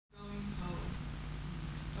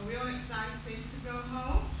excited to go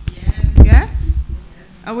home? Yes. Yes?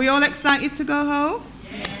 Are we all excited to go home?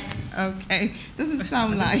 Yes. Okay. Doesn't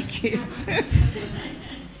sound like it.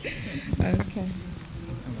 Okay.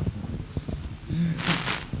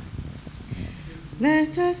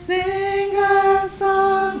 Let us sing a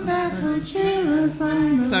song that will cheer us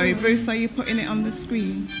on. Sorry, Bruce, are you putting it on the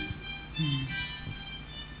screen?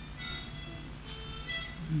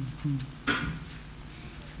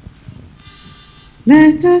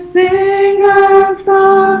 Let us sing a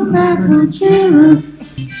song that will cheer us.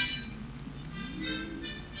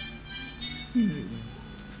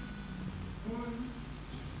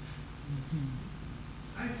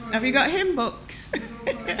 Have you got hymn books?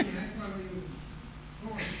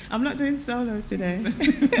 I'm not doing solo today.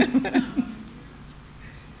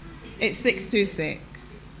 It's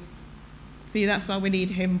 626. See, that's why we need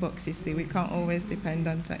hymn books, you see. We can't always depend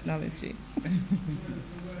on technology.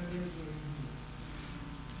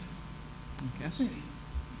 Okay, I think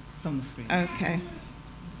it's on the screen. Okay.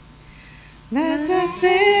 Let us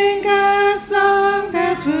sing a song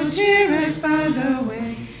that will cheer us on the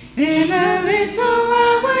way. In a little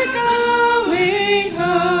while we're going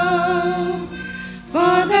home.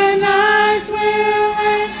 For the night will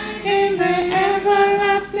end in the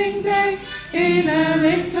everlasting day. In a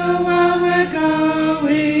little while we're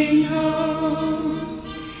going home.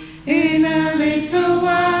 In a little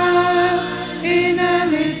while,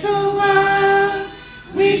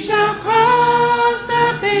 we shall cross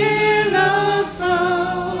the billows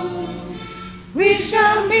foam. We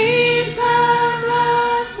shall meet at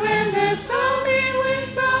last when the stormy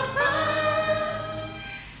winds are past.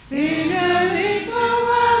 In a little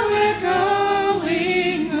while we're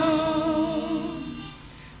going home.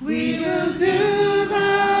 We will do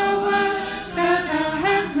the work that our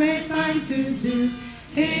hands may find to do.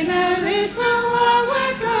 In a little while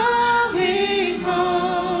we're going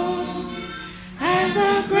home. And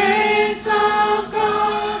the grace of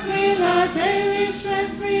God will our daily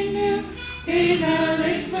strength renew. In a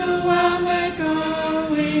little while we're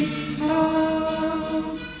going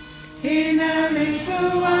home. In a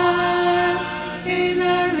little while,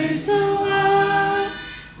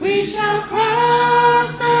 we shall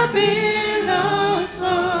cross the billows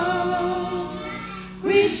foam.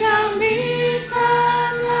 We shall meet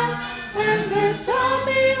at last when the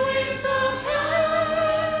stormy winds are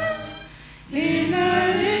past. In a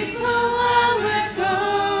little while we're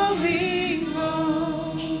going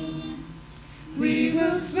home. We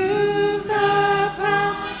will smooth the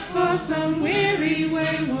path for some weary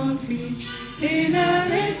wayworn feet. In a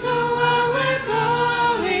little while we're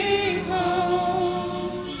going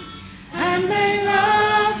home. And may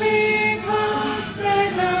loving hearts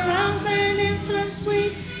spread around an influence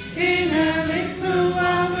sweet. In a little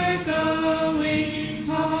while we're going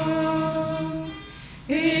home.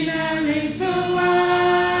 In a little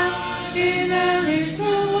while,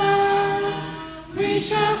 we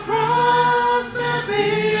shall cross the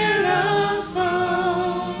billows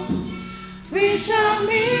foam. We shall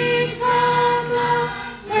meet at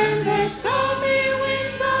last when the stormy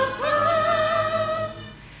winds are past.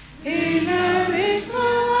 In a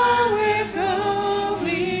little while we're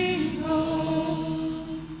going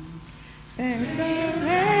home. There's a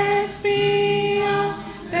rest beyond,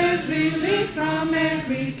 there's relief from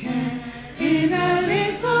every care. In a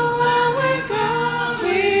little while we're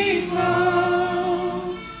going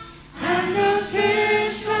home. And no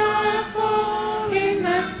tears shall fall in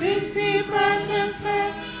the city bright and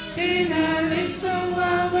fair. In a little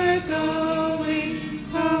while we're going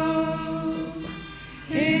home.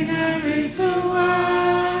 In a little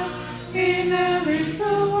while,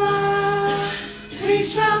 we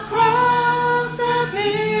shall cross the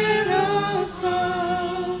billows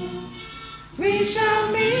foam. We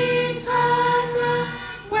shall meet at last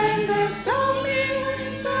when the stormy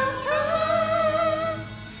winds are past.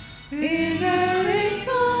 In a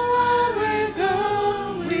little while we're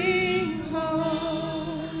going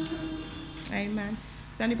home. Amen.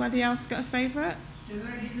 Has anybody else got a favourite? Can I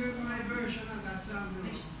give you my version of that song?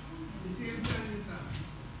 The same time you song.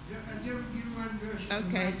 I just give you one version.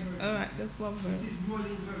 Okay, all right, just one This verse. is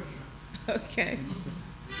morning version. Okay.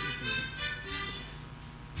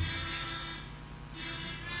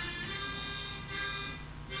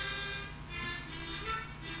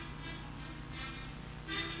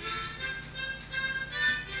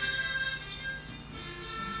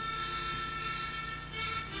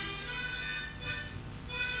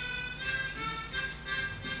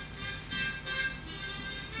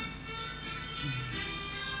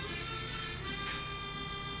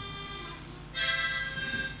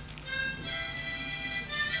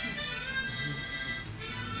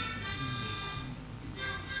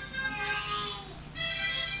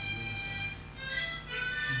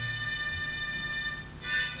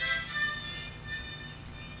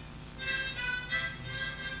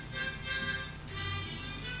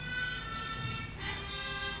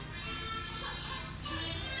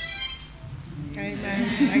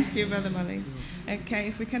 Thank you, Brother Molly. Okay,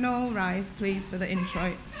 if we can all rise, please, for the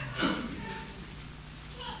introit.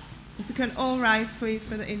 If we can all rise, please,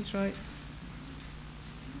 for the introit.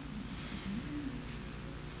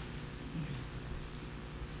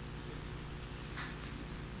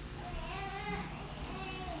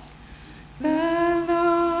 The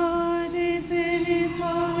Lord is in his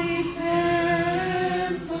holy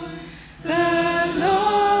temple. The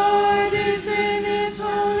Lord is in his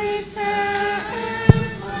holy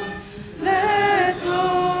temple. Let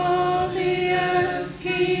all the earth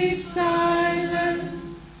keep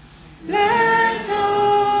silence. Let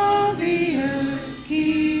all the earth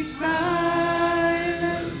keep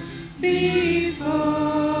silence before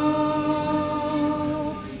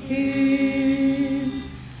him.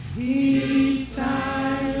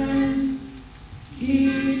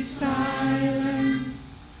 Keep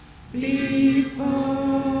silence before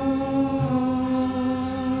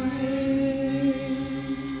him.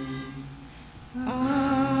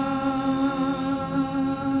 Amen.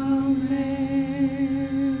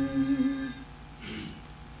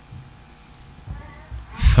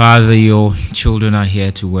 Father, your children are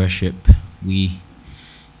here to worship. We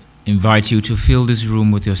invite you to fill this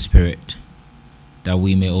room with your spirit, that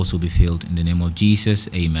we may also be filled. In the name of Jesus,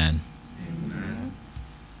 amen.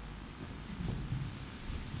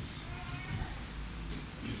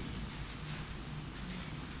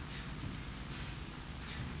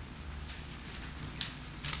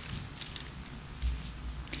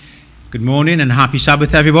 Good morning and happy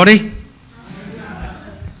Sabbath, everybody.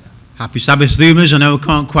 Happy Sabbath, Zoomers. I know we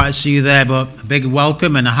can't quite see you there, but a big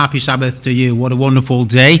welcome and a happy Sabbath to you. What a wonderful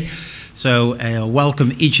day. So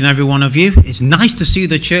welcome each and every one of you. It's nice to see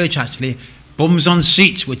the church, actually. Bums on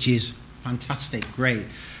seats, which is fantastic. Great.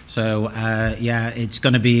 So, yeah, it's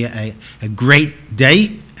going to be a great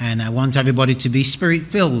day, and I want everybody to be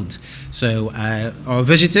spirit-filled. So, our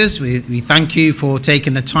visitors, we thank you for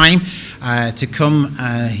taking the time to come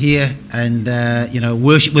here and,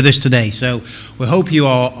 worship with us today. So, we hope you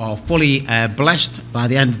are fully blessed by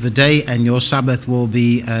the end of the day, and your Sabbath will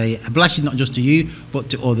be a blessing not just to you, but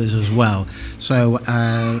to others as well. So,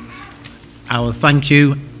 I will thank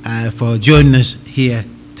you for joining us here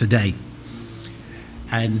today.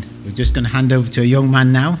 And we're just going to hand over to a young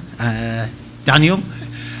man now, Daniel,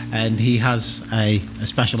 and he has a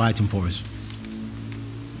special item for us.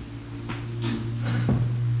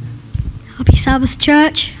 Happy Sabbath,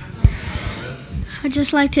 church. I'd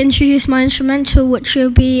just like to introduce my instrumental, which will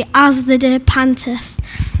be As the Deer Panteth.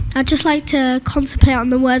 I'd just like to contemplate on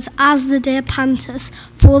the words, as the deer panteth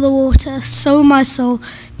for the water, so my soul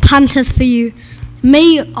panteth for you.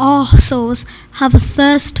 May our souls have a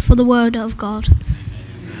thirst for the word of God.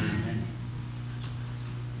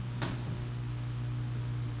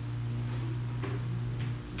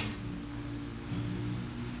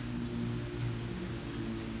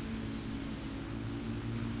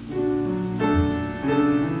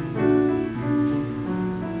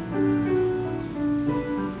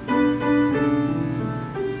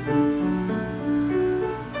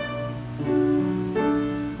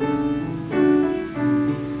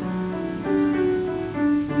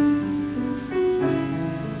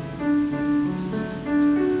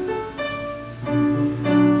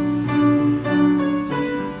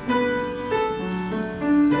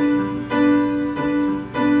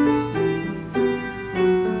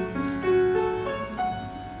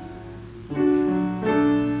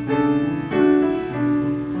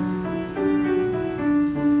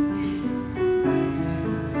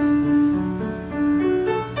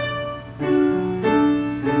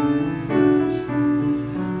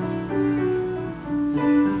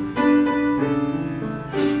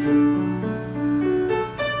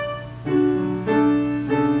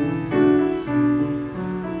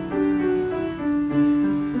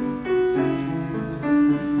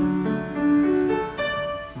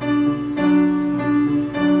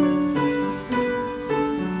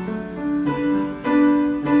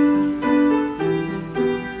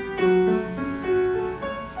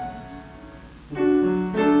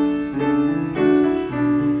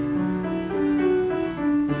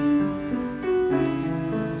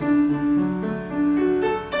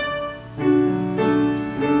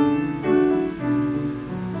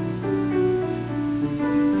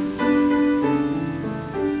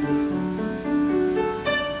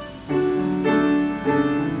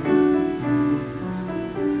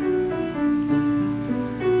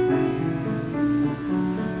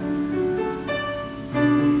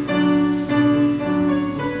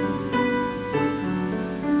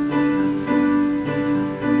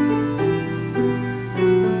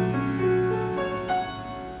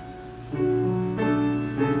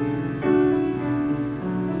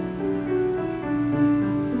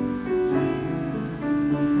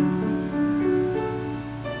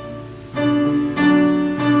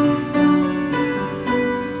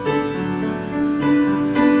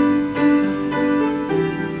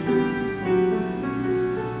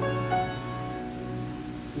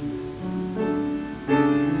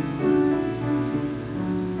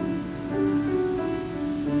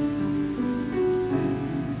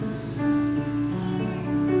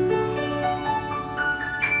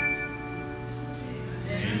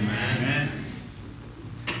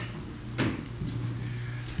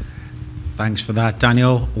 Thanks for that,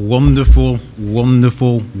 Daniel. Wonderful,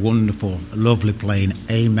 wonderful, wonderful. Lovely playing.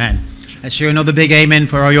 Amen. Let's hear another big amen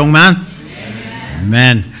for our young man.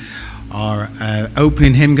 Amen. Our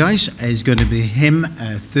opening hymn, guys, is going to be hymn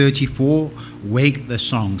 34, Wake the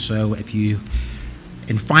Song. So if you,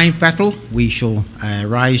 in fine fettle, we shall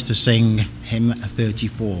rise to sing hymn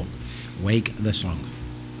 34, Wake the Song.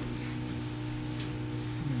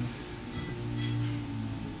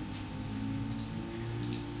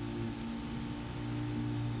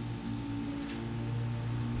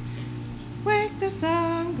 Wake the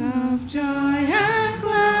song of joy and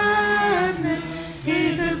gladness,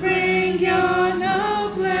 hither bring your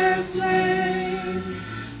noblest slaves.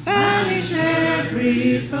 Banish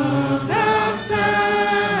every thought of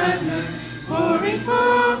sadness, pouring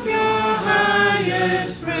forth your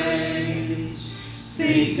highest praise.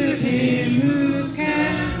 Sing to him whose care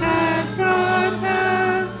has brought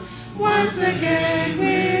us once again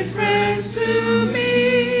with friends to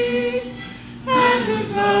meet, and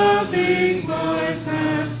whose loving voice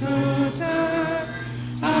has taught us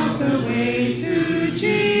of the way to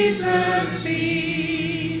Jesus'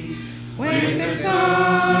 feet. Wake the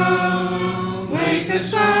song, wake the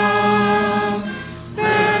song,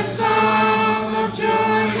 the song of joy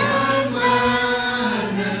and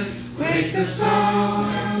gladness. Wake the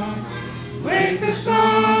song, wake the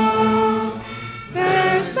song,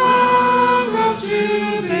 the song of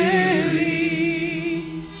jubilee.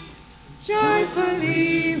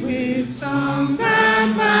 Joyfully with songs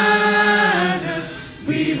and banners,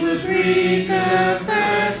 we will greet the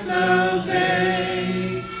festal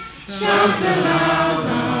day. Shout aloud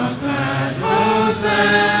our glad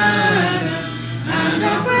hosanna, and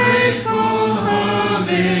our grateful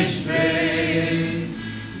homage pay.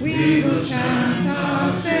 We will chant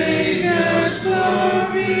our Saviour's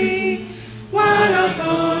glory, while our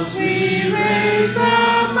thoughts we raise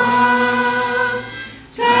above,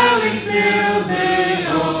 telling still the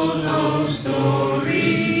old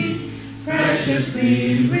story,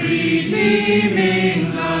 preciously redeeming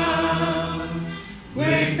love.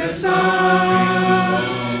 Wake the song,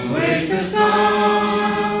 wake the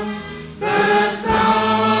song, the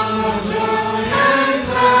song of joy and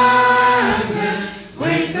gladness.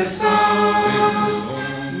 Wake the song,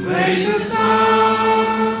 wake the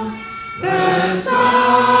song, the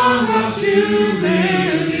song of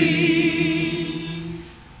jubilee.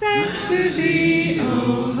 Thanks to thee, O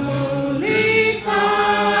Holy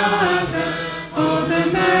Father, for the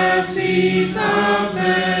mercies of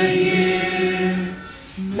the year.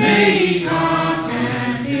 May each heart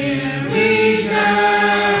as here we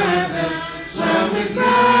gather swell with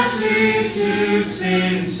gratitude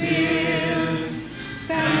sincere.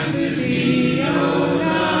 Thanks to thee, O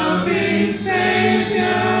loving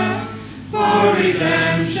Saviour, for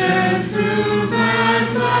redemption through thy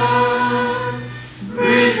blood.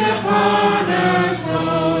 Breathe upon us,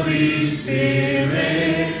 Holy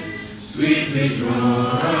Spirit, sweetly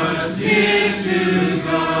draw us near to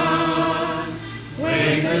God.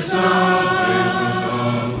 Wake the song,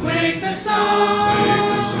 wake the song,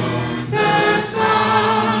 the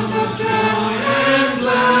song of joy and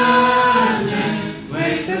gladness.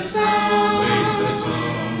 Wake the song,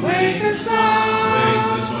 wake the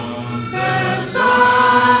song, the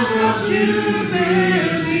song of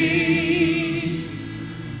jubilee.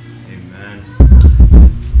 Amen.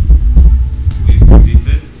 Please be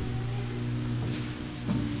seated.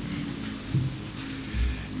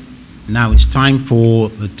 Now it's time for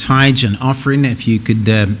the tithes and offering. If you could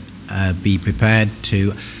be prepared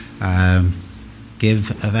to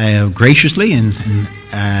give graciously, and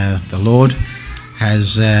the Lord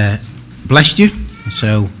has blessed you.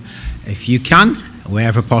 So if you can,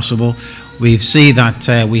 wherever possible, we see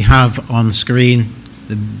that we have on screen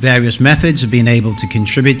the various methods of being able to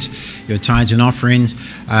contribute your tithes and offerings.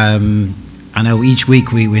 I know each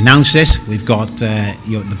week we announce this. We've got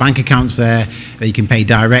the bank accounts there that you can pay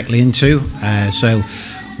directly into. So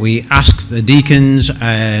we ask the deacons,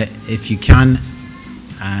 if you can,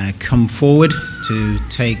 come forward to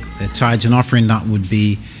take the tithes and offering. That would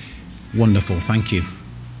be wonderful. Thank you.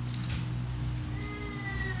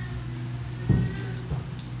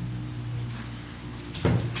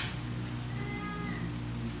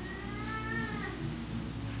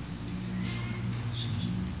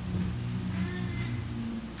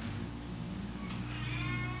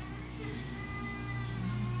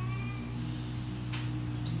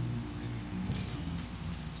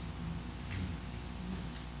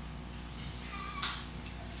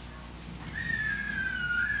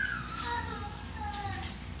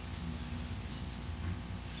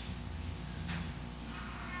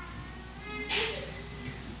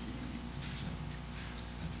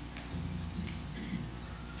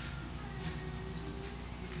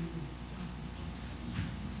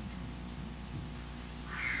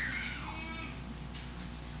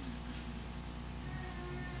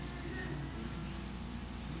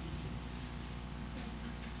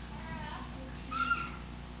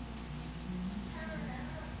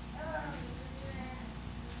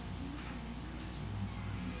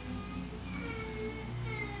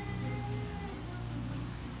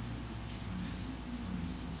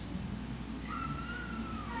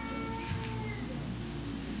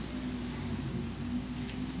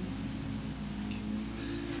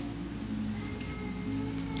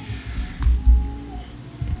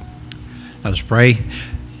 Let us pray.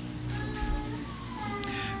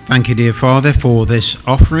 Thank you, dear Father, for this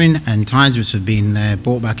offering and tithes which have been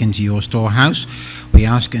brought back into your storehouse. We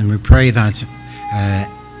ask and we pray that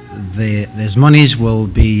these monies will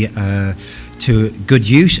be to good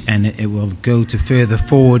use, and it will go to further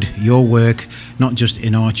forward your work, not just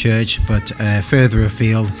in our church, but further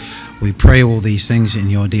afield. We pray all these things in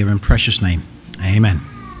your dear and precious name. Amen.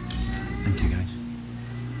 Thank you, guys.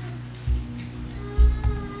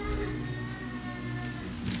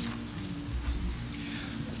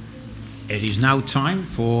 It is now time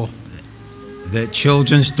for the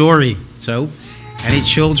children's story. So, any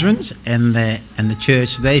children's in the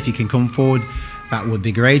church today, if you can come forward, that would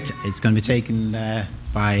be great. It's going to be taken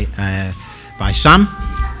by Sam,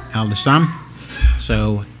 Elder Sam.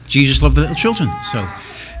 So, Jesus loved the little children. So,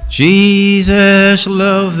 Jesus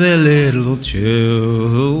loved the little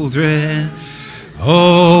children,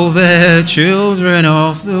 all the children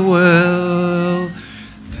of the world.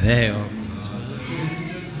 They are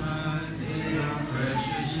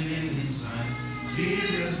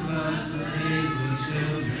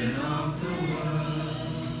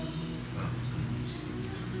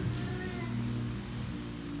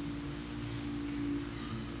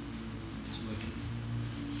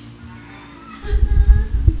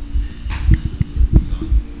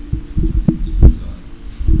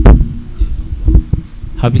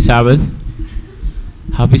Happy Sabbath.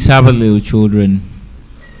 Happy Sabbath, little children.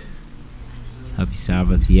 Happy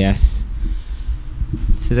Sabbath, yes.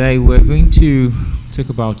 Today we're going to talk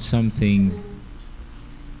about something,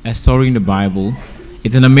 a story in the Bible.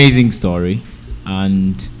 It's an amazing story,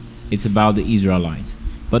 and it's about the Israelites.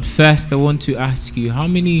 But first, I want to ask you, how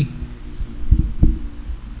many...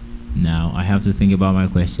 Now, I have to think about my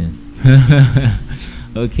question.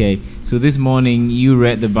 Okay, so this morning you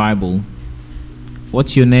read the Bible.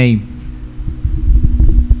 What's your name?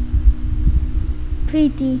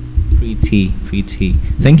 Preeti. Preeti.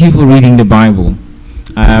 Thank you for reading the Bible.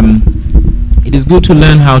 It is good to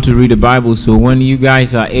learn how to read the Bible, so when you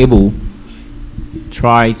guys are able,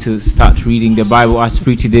 try to start reading the Bible as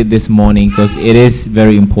Preeti did this morning, because it is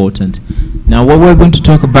very important. Now, what we're going to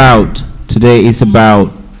talk about today is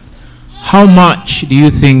about how much do you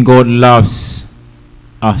think God loves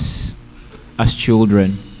us as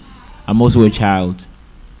children? I'm also a child.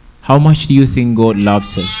 How much do you think God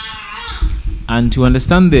loves us? And to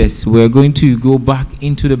understand this, we're going to go back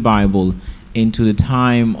into the Bible, into the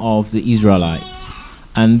time of the Israelites.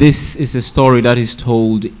 And this is a story that is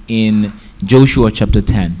told in Joshua chapter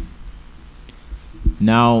 10.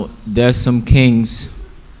 Now, there's some kings,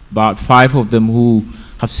 about 5 of them, who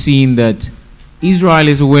have seen that Israel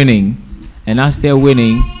is winning. And as they're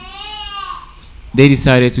winning, they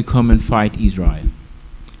decided to come and fight Israel.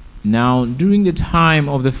 Now, during the time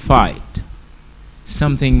of the fight,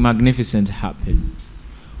 something magnificent happened.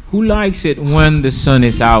 Who likes it when the sun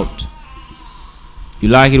is out? You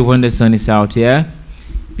like it when the sun is out, yeah?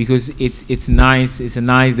 Because it's nice. It's a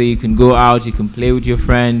nice day. You can go out, you can play with your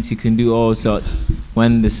friends, you can do all sorts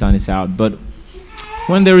when the sun is out. But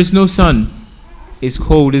when there is no sun, it's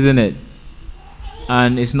cold, isn't it?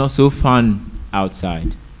 And it's not so fun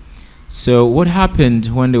outside. So what happened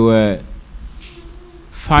when they were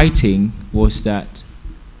fighting was that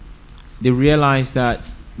they realized that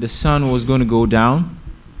the sun was going to go down.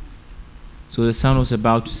 So the sun was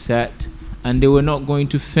about to set, and they were not going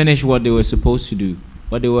to finish what they were supposed to do,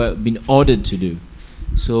 what they were being ordered to do.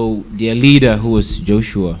 So their leader, who was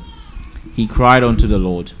Joshua, he cried unto the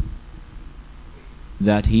Lord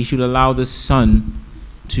that he should allow the sun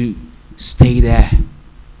to stay there.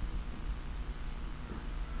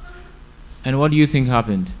 And what do you think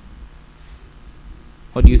happened?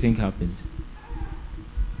 What do you think happened?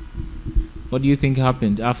 What do you think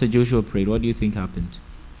happened after Joshua prayed? What do you think happened?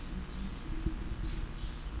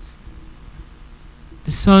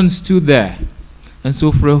 The sun stood there. And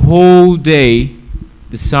so for a whole day,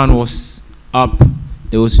 the sun was up.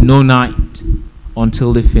 There was no night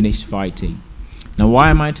until they finished fighting. Now, why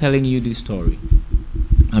am I telling you this story?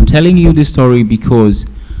 I'm telling you this story because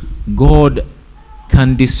God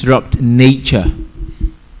can disrupt nature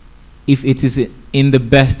if it is in the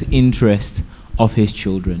best interest of his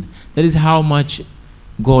children. That is how much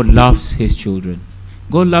God loves his children.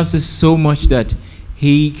 God loves us so much that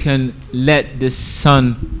he can let the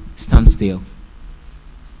sun stand still.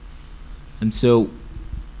 And so,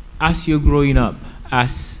 as you're growing up,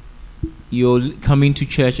 as you're coming to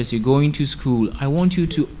church, as you're going to school, I want you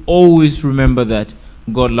to always remember that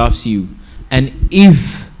God loves you. And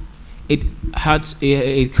if it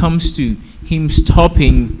comes to him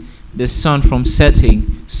stopping the sun from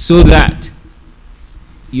setting so that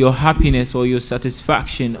your happiness or your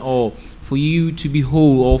satisfaction or for you to be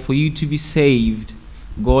whole or for you to be saved,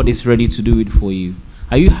 God is ready to do it for you.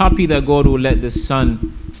 Are you happy that God will let the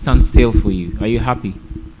sun stand still for you? Are you happy?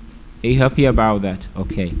 Are you happy about that?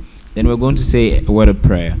 Okay. Then we're going to say a word of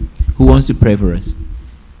prayer. Who wants to pray for us?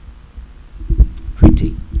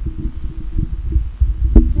 Pretty.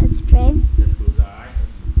 Let's pray. Let's close our eyes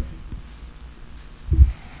and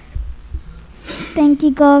pray. Thank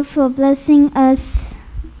you, God, for blessing us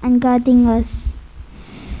and guiding us.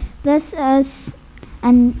 Bless us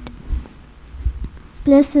and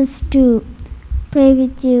bless us to pray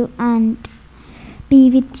with you and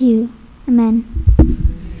be with you. Amen.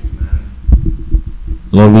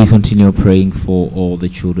 Lord, we continue praying for all the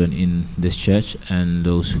children in this church and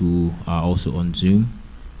those who are also on Zoom.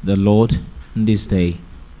 The Lord, in this day,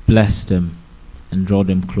 bless them and draw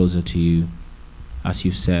them closer to you, as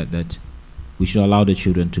you said that we should allow the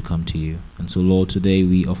children to come to you. And so, Lord, today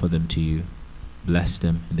we offer them to you. Bless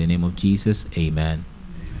them. In the name of Jesus, amen.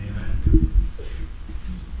 Amen.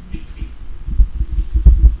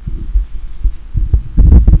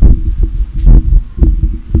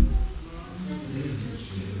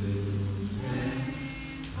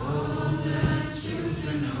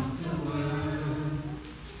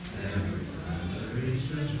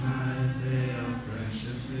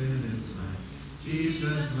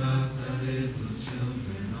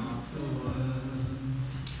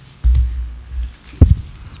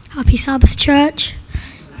 Happy Sabbath, church.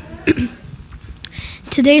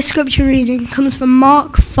 Today's scripture reading comes from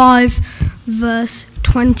Mark 5, verse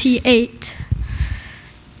 28.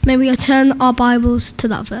 May we turn our Bibles to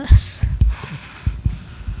that verse.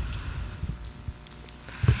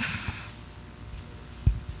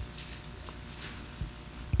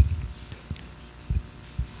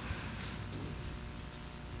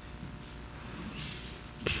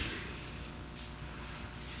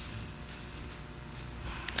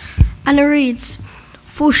 And it reads,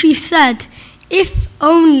 "For she said, if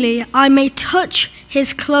only I may touch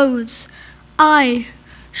his clothes, I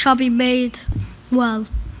shall be made well."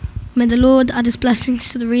 May the Lord add his blessings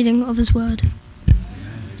to the reading of his word.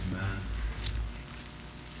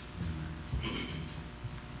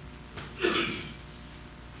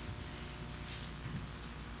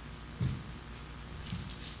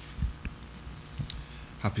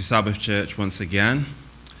 Happy Sabbath, church, once again.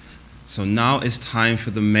 So now it's time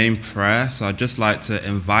for the main prayer. So I'd just like to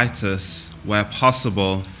invite us, where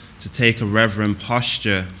possible, to take a reverent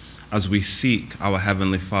posture as we seek our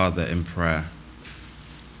Heavenly Father in prayer.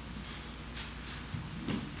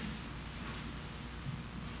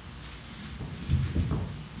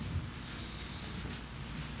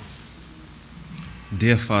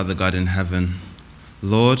 Dear Father God in heaven,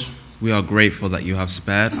 Lord, we are grateful that you have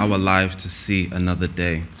spared our lives to see another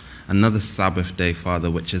day. Another Sabbath day, Father,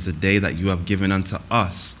 which is a day that you have given unto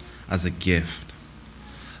us as a gift.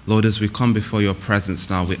 Lord, as we come before your presence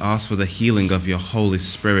now, we ask for the healing of your Holy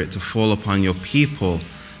Spirit to fall upon your people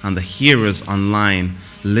and the hearers online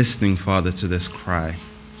listening, Father, to this cry.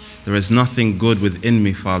 There is nothing good within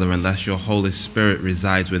me, Father, unless your Holy Spirit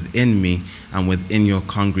resides within me and within your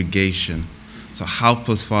congregation. So help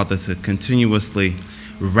us, Father, to continuously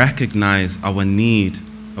recognize our need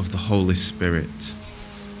of the Holy Spirit.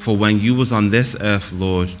 For when you was on this earth,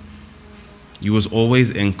 Lord, you was always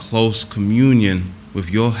in close communion with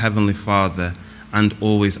your Heavenly Father and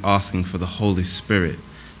always asking for the Holy Spirit.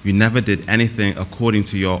 You never did anything according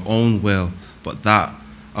to your own will, but that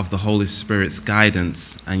of the Holy Spirit's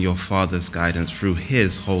guidance and your Father's guidance through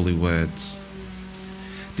his holy words.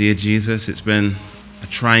 Dear Jesus, it's been a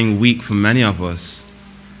trying week for many of us.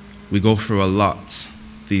 We go through a lot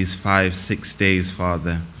these 5-6 days,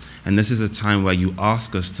 Father. And this is a time where you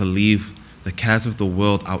ask us to leave the cares of the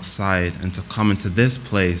world outside and to come into this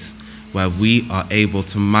place where we are able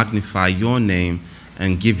to magnify your name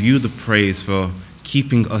and give you the praise for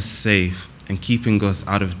keeping us safe and keeping us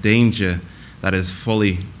out of danger that is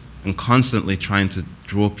fully and constantly trying to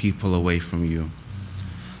draw people away from you.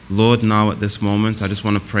 Lord, now at this moment, I just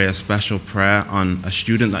want to pray a special prayer on a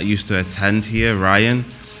student that used to attend here, Ryan.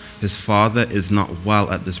 His father is not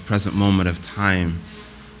well at this present moment of time.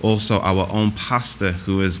 Also, our own pastor,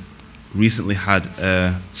 who has recently had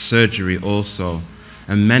surgery also,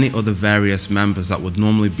 and many other various members that would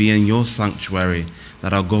normally be in your sanctuary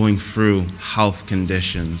that are going through health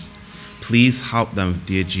conditions. Please help them,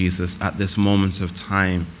 dear Jesus, at this moment of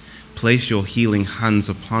time. Place your healing hands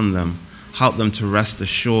upon them. Help them to rest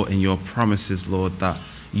assured in your promises, Lord, that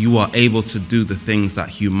you are able to do the things that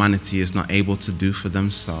humanity is not able to do for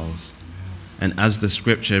themselves. And as the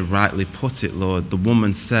scripture rightly put it, Lord, the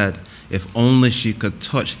woman said, if only she could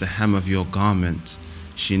touch the hem of your garment,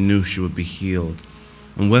 she knew she would be healed.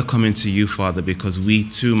 And we're coming to you, Father, because we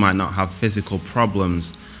too might not have physical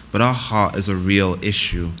problems, but our heart is a real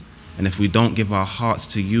issue. And if we don't give our hearts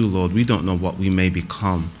to you, Lord, we don't know what we may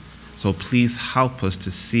become. So please help us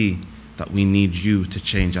to see that we need you to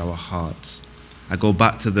change our hearts. I go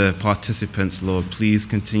back to the participants, Lord. Please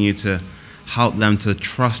continue to help them to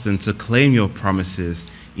trust and to claim your promises,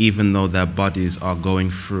 even though their bodies are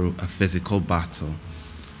going through a physical battle.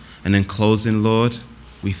 And in closing, Lord,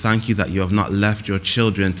 we thank you that you have not left your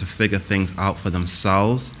children to figure things out for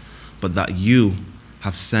themselves, but that you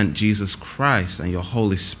have sent Jesus Christ and your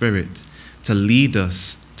Holy Spirit to lead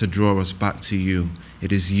us, to draw us back to you.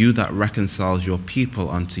 It is you that reconciles your people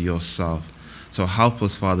unto yourself. So help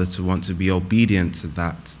us, Father, to want to be obedient to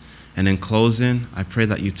that. And in closing, I pray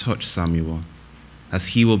that you touch Samuel, as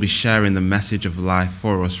he will be sharing the message of life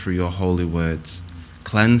for us through your holy words.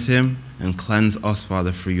 Cleanse him and cleanse us,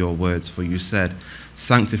 Father, through your words. For you said,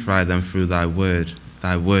 sanctify them through thy word.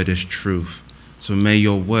 Thy word is truth. So may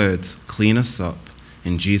your words clean us up.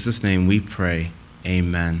 In Jesus' name we pray.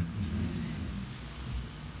 Amen.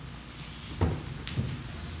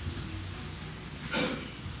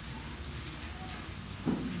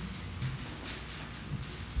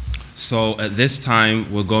 So at this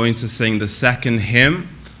time, we're going to sing the second hymn,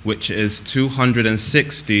 which is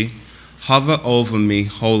 260, Hover Over Me,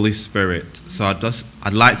 Holy Spirit. So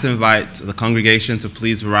I'd like to invite the congregation to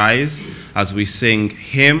please rise as we sing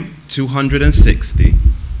hymn 260.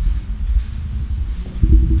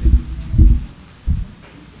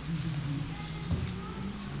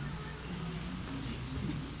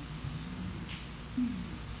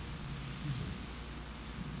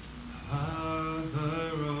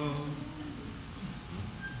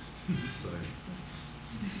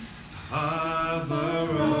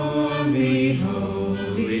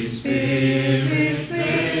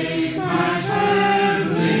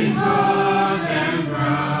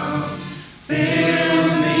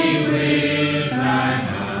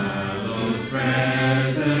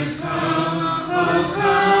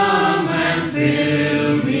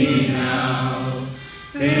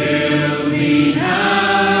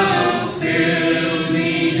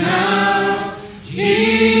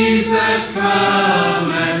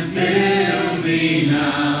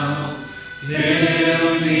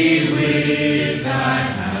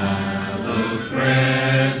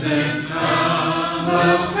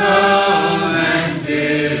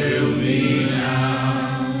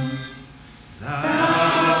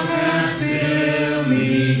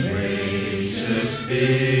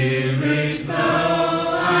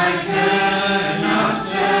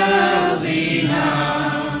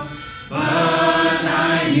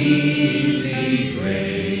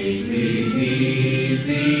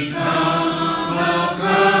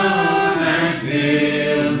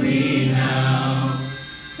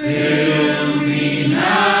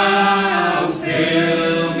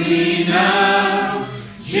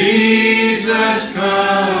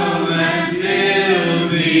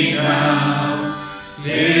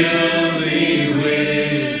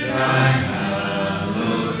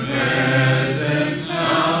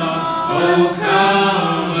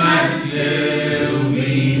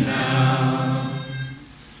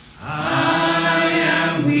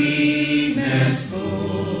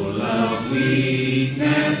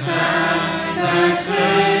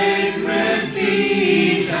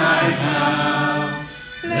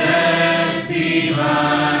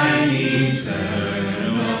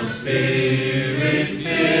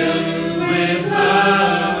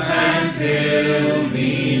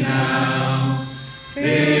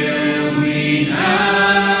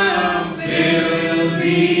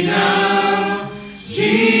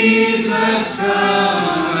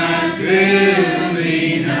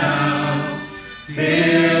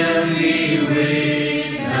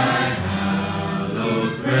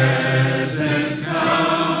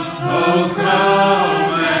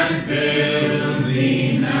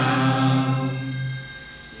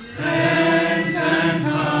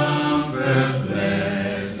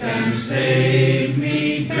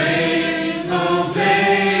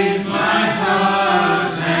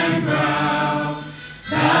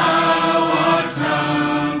 Thou art come.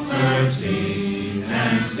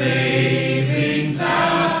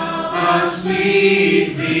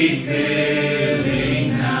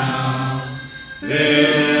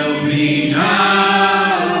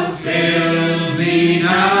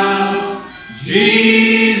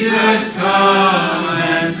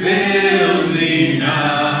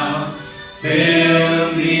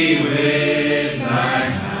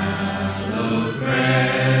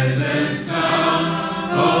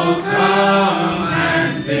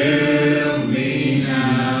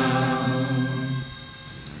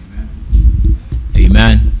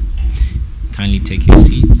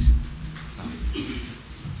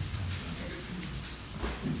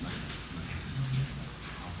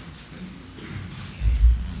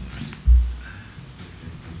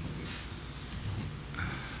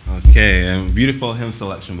 Okay, beautiful hymn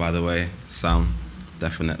selection, by the way, Sam.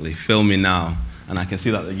 Definitely. Fill me now. And I can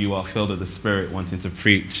see that you are filled with the Spirit wanting to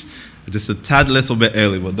preach. Just a tad little bit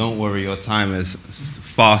early, but don't worry, your time is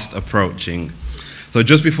fast approaching. So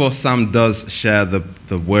just before Sam does share the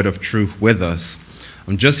word of truth with us,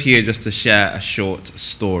 I'm just here just to share a short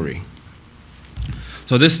story.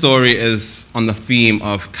 So this story is on the theme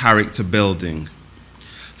of character building.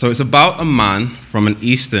 So it's about a man from an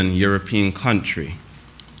Eastern European country.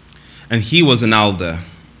 And he was an elder.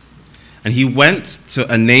 And he went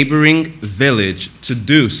to a neighboring village to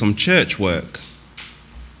do some church work.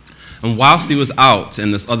 And whilst he was out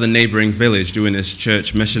in this other neighboring village doing his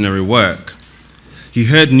church missionary work, he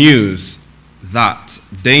heard news that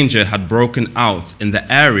danger had broken out in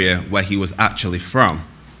the area where he was actually from.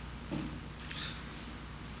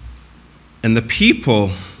 And the people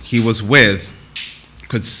he was with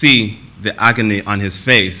could see the agony on his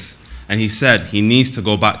face. And he said he needs to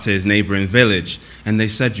go back to his neighboring village. And they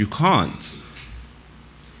said, you can't.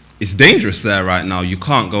 It's dangerous there right now. You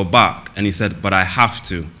can't go back. And he said, but I have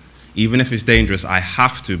to. Even if it's dangerous, I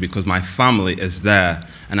have to, because my family is there.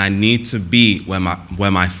 And I need to be where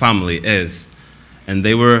my family is. And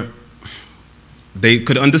they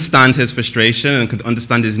could understand his frustration and could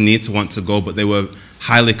understand his need to want to go, but they were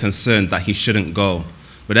highly concerned that he shouldn't go.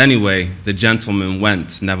 But anyway, the gentleman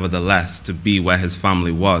went, nevertheless, to be where his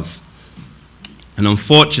family was. And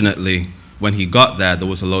unfortunately, when he got there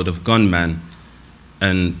was a load of gunmen.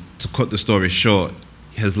 And to cut the story short,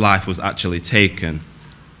 his life was actually taken.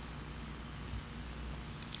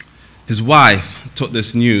 His wife took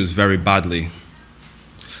this news very badly.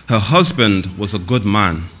 Her husband was a good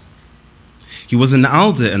man. He was an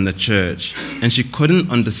elder in the church, and she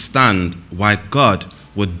couldn't understand why God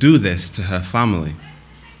would do this to her family.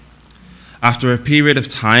 After a period of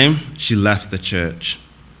time, she left the church.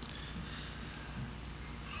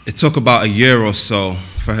 It took about a year or so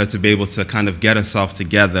for her to be able to kind of get herself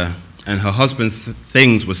together, and her husband's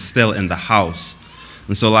things were still in the house.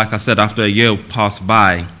 And so, like I said, after a year passed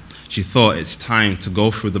by, she thought it's time to go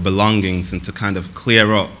through the belongings and to kind of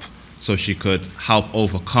clear up so she could help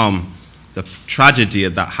overcome the tragedy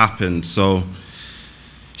that happened. So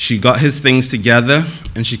she got his things together,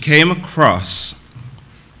 and she came across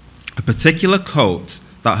a particular coat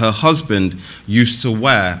that her husband used to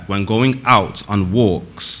wear when going out on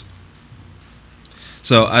walks.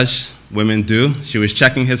 So as women do, she was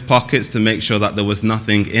checking his pockets to make sure that there was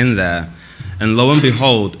nothing in there. And lo and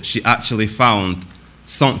behold, she actually found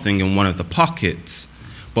something in one of the pockets.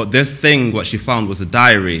 But this thing, what she found was a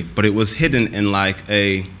diary, but it was hidden in like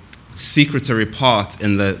a secretory part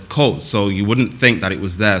in the coat, so you wouldn't think that it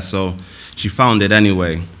was there. So she found it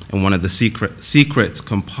anyway in one of the secret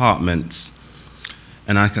compartments.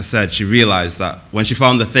 And like I said, she realized that when she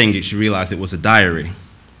found the thing, she realized it was a diary.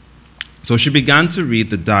 So she began to read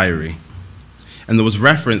the diary. And there was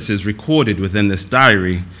references recorded within this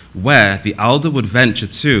diary where the elder would venture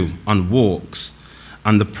to on walks,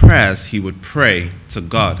 and the prayers he would pray to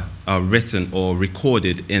God are written or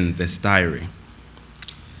recorded in this diary.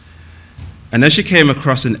 And as she came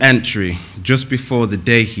across an entry just before the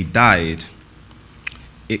day he died,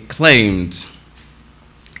 it claimed,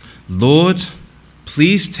 "Lord,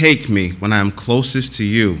 please take me when I am closest to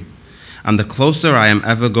you, and the closer I am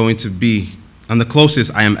ever going to be, and the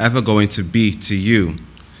closest I am ever going to be to you,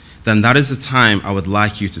 then that is the time I would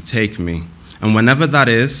like you to take me. And whenever that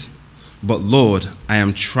is, but Lord,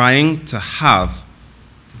 I'm trying to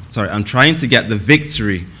get the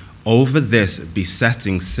victory over this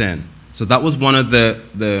besetting sin." So that was one of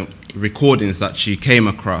the recordings that she came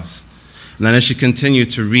across. And then as she continued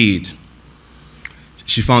to read,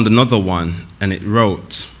 she found another one, and it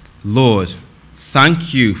wrote, "Lord,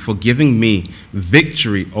 thank you for giving me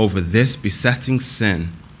victory over this besetting sin.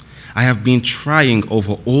 I have been trying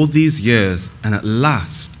over all these years, and at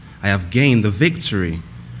last I have gained the victory.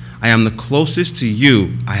 I am the closest to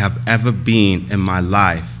you I have ever been in my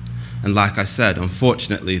life." And like I said,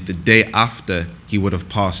 unfortunately, the day after, he would have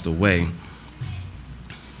passed away.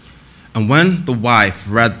 And when the wife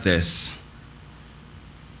read this,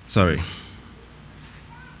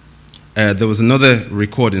 there was another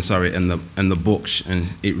recording, in the book, and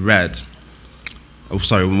it read,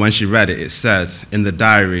 when she read it, it said in the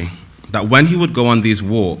diary that when he would go on these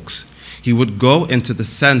walks, he would go into the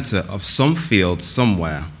center of some field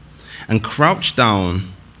somewhere and crouch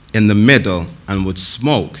down in the middle and would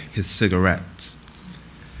smoke his cigarettes.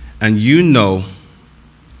 And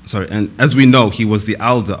as we know, he was the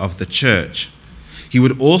elder of the church. He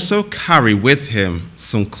would also carry with him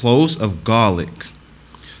some cloves of garlic,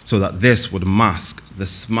 so that this would mask the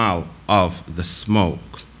smell of the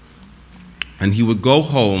smoke. And he would go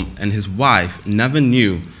home, and his wife never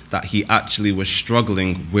knew that he actually was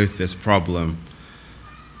struggling with this problem.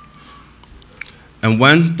 And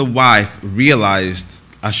when the wife realized,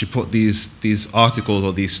 as she put these articles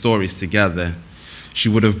or these stories together, she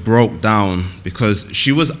would have broke down, because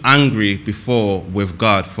she was angry before with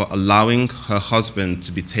God for allowing her husband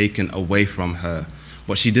to be taken away from her.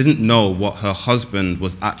 But she didn't know what her husband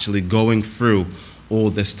was actually going through all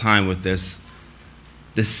this time with this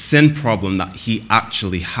sin problem that he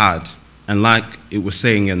actually had. And like it was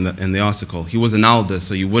saying in the article, he was an elder,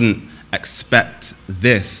 so you wouldn't expect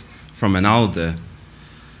this from an elder.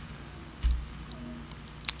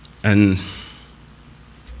 And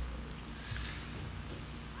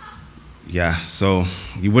yeah, so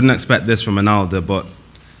you wouldn't expect this from an elder, but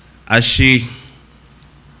as she,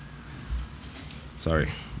 sorry,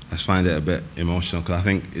 I find it a bit emotional, because I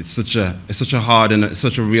think it's such a hard and it's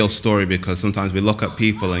such a real story, because sometimes we look at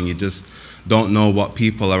people and you just don't know what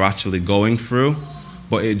people are actually going through,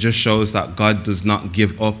 but it just shows that God does not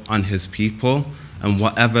give up on his people, and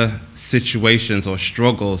whatever situations or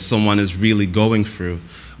struggles someone is really going through,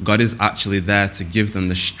 God is actually there to give them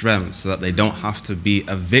the strength so that they don't have to be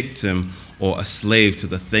a victim or a slave to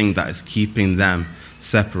the thing that is keeping them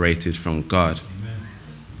separated from God. Amen.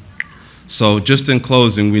 So just in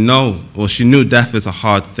closing, we know, well, she knew death is a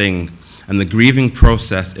hard thing and the grieving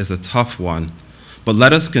process is a tough one, but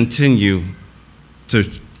let us continue to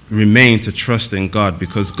remain to trust in God,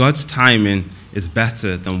 because God's timing is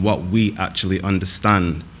better than what we actually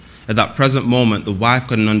understand. At that present moment, the wife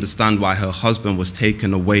couldn't understand why her husband was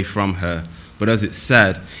taken away from her. But as it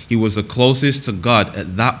said, he was the closest to God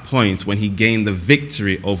at that point when he gained the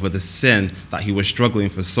victory over the sin that he was struggling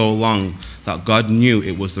for so long, that God knew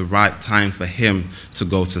it was the right time for him to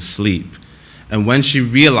go to sleep. And when she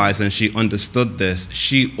realized and she understood this,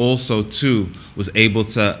 she also too was able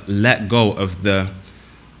to let go of the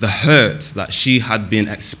hurt that she had been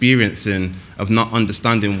experiencing of not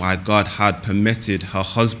understanding why God had permitted her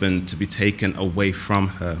husband to be taken away from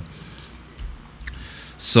her.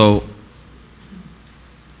 So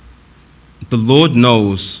the Lord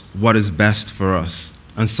knows what is best for us,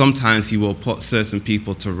 and sometimes he will put certain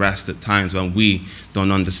people to rest at times when we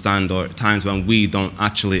don't understand, or at times when we don't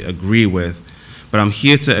actually agree with. But I'm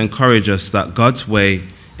here to encourage us that God's way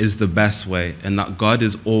is the best way, and that God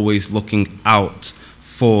is always looking out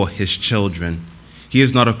for his children. He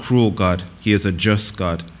is not a cruel God, he is a just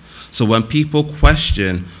God. So when people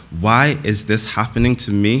question, why is this happening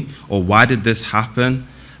to me, or why did this happen,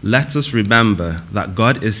 let us remember that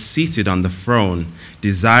God is seated on the throne,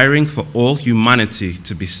 desiring for all humanity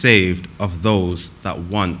to be saved of those that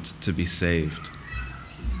want to be saved.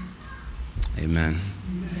 Amen.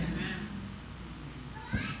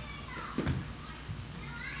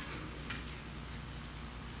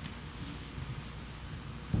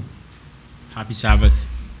 Happy Sabbath.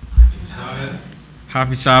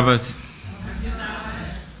 Happy Sabbath.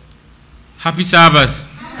 Happy Sabbath.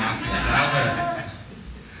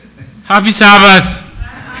 Happy Sabbath.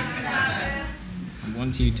 I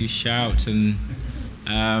want you to shout and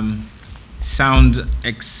sound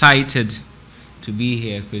excited to be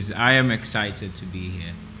here, because I am excited to be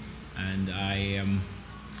here. And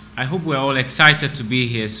I hope we're all excited to be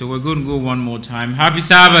here. So we're going to go one more time. Happy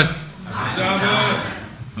Sabbath. Happy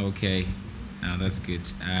Sabbath. Okay. Now that's good.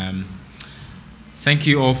 Thank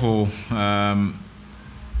you all for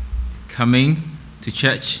coming to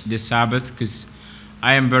church this Sabbath, because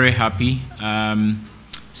I am very happy.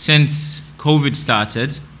 Since COVID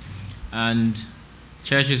started and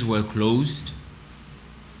churches were closed,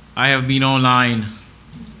 I have been online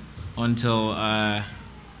until I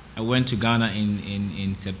went to Ghana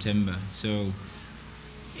in September. So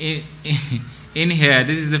in here,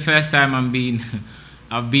 this is the first time I've been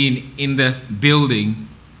in the building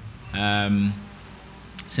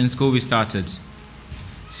since COVID started.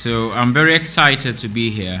 So I'm very excited to be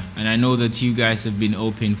here, and I know that you guys have been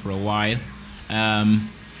open for a while.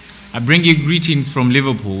 I bring you greetings from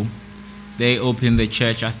Liverpool. They opened the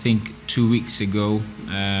church, I think, 2 weeks ago.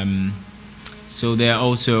 So they're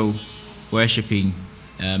also worshiping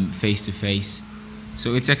face to face.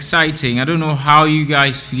 So it's exciting. I don't know how you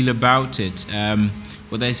guys feel about it.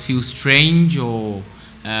 Whether it feels strange or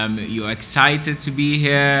you're excited to be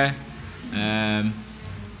here.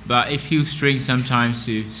 But it feels strange sometimes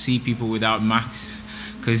to see people without masks,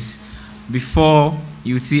 because before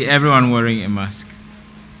you see everyone wearing a mask.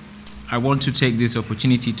 I want to take this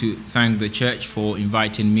opportunity to thank the church for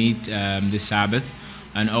inviting me this Sabbath,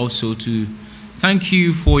 and also to thank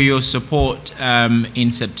you for your support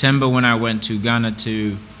in September when I went to Ghana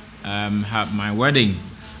to have my wedding.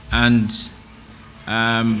 And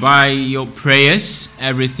By your prayers,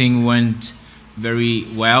 everything went very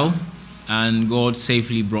well, and God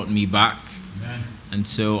safely brought me back. Amen. And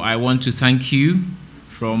so I want to thank you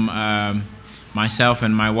from myself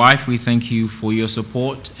and my wife. We thank you for your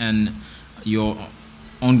support and your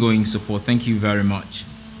ongoing support. Thank you very much.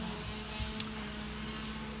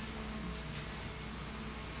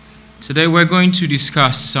 Today we're going to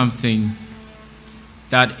discuss something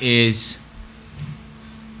that is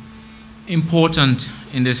important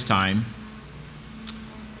in this time,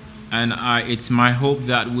 and it's my hope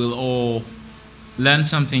that we'll all learn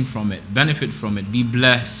something from it, benefit from it, be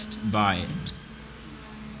blessed by it.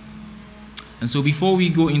 And so before we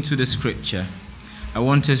go into the scripture, I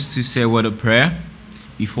want us to say a word of prayer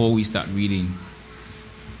before we start reading.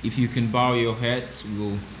 If you can bow your heads,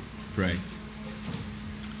 we'll pray.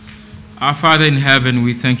 Our Father in heaven,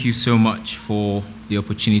 we thank you so much for the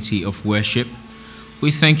opportunity of worship.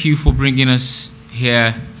 We thank you for bringing us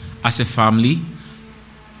here as a family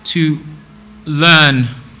to learn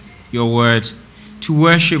your word, to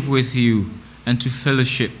worship with you, and to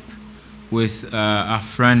fellowship with our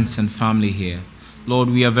friends and family here. Lord,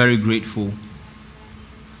 we are very grateful.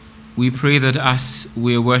 We pray that as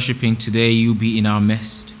we are worshiping today, you be in our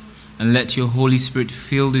midst, and let your Holy Spirit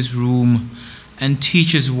fill this room and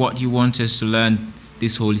teach us what you want us to learn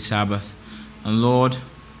this Holy Sabbath. And Lord,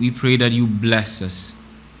 we pray that you bless us.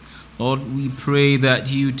 Lord, we pray that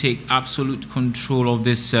you take absolute control of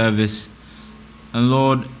this service. And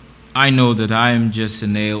Lord, I know that I am just a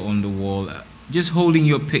nail on the wall, just holding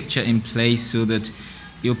your picture in place so that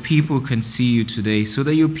your people can see you today, so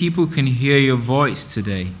that your people can hear your voice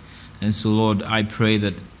today. And so, Lord, I pray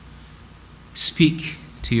that speak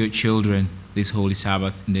to your children this Holy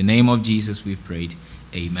Sabbath. In the name of Jesus we've prayed.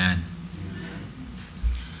 Amen.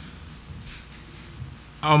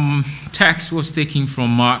 Text was taken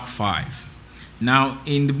from Mark 5. Now,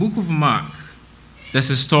 in the book of Mark, there's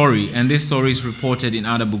a story, and this story is reported in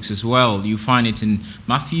other books as well. You find it in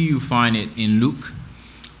Matthew, you find it in Luke.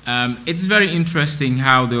 It's very interesting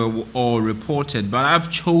how they're all reported, but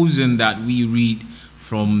I've chosen that we read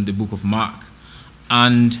from the book of Mark.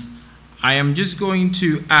 And I am just going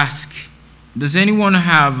to ask, does anyone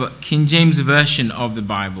have King James Version of the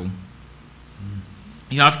Bible?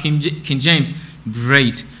 You have King James?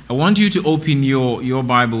 Great. I want you to open your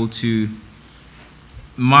Bible to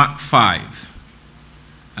Mark 5.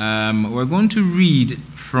 We're going to read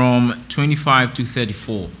from 25 to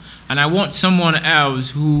 34. And I want someone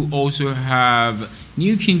else who also have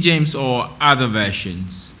New King James or other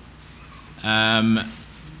versions.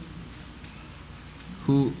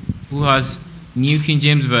 Who has New King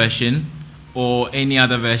James Version or any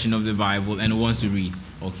other version of the Bible and wants to read?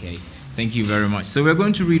 Okay, thank you very much. So we're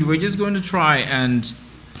going to read. We're just going to try and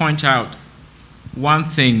point out one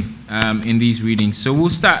thing in these readings. So we'll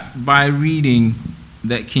start by reading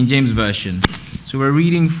the King James Version. So we're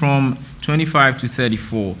reading from 25 to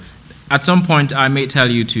 34. At some point, I may tell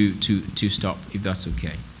you to stop, if that's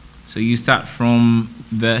okay. So you start from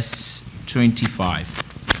verse 25.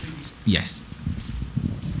 Yes.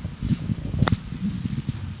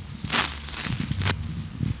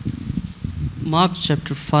 Mark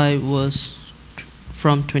chapter 5 verse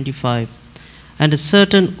from 25. And a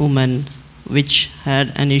certain woman which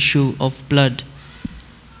had an issue of blood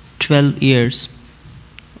 12 years,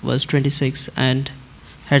 verse 26, and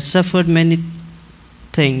had suffered many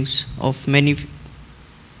things of many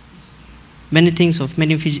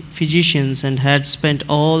physicians, and had spent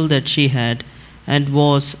all that she had, and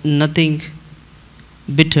was nothing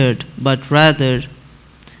bettered, but rather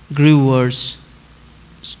grew worse.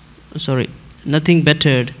 Nothing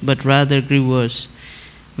bettered, but rather grew worse.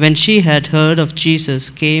 When she had heard of Jesus,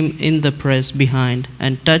 came in the press behind,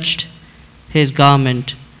 and touched his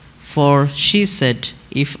garment. For she said,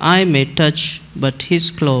 If I may touch but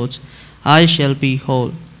his clothes, I shall be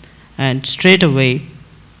whole. And straightway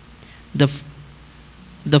the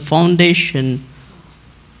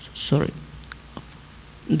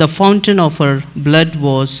fountain of her blood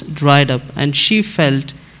was dried up, and she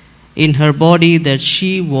felt in her body that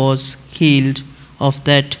she was healed of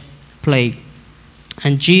that plague.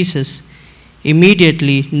 And Jesus,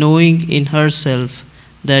 immediately knowing in herself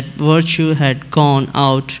that virtue had gone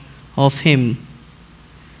out of him,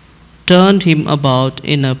 turned him about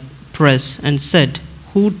in a press and said,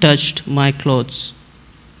 Who touched my clothes?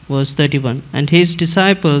 Verse 31. And his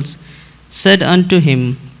disciples said unto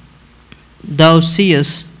him, Thou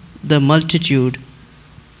seest the multitude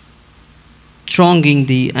thronging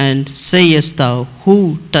thee, and sayest thou,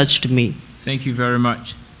 Who touched me? Thank you very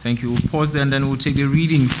much. Thank you. We'll pause there and then we'll take the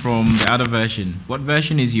reading from the other version. What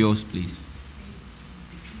version is yours, please?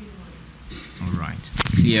 All right.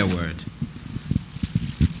 Clear word.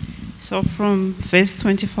 So from verse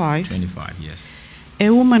 25. 25, yes. A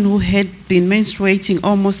woman who had been menstruating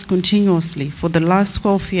almost continuously for the last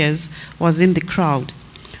 12 years was in the crowd.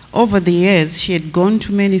 Over the years, she had gone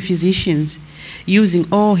to many physicians, using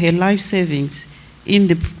all her life savings in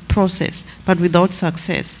the process, but without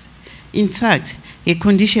success. In fact, her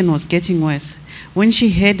condition was getting worse. When she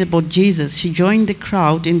heard about Jesus, she joined the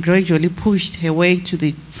crowd and gradually pushed her way to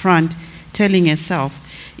the front, telling herself,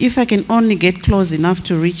 "If I can only get close enough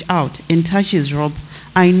to reach out and touch his robe,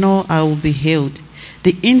 I know I will be healed."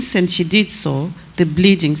 The instant she did so, the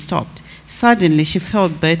bleeding stopped. Suddenly, she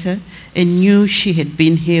felt better and knew she had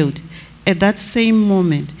been healed. At that same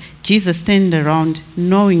moment, Jesus turned around,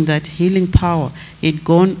 knowing that healing power had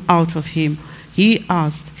gone out of him. He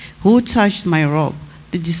asked, "Who touched my robe?"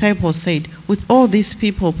 The disciples said, "With all these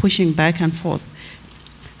people pushing back and forth,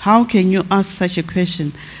 how can you ask such a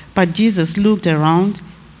question?" But Jesus looked around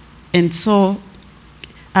and saw,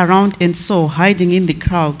 hiding in the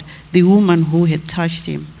crowd, the woman who had touched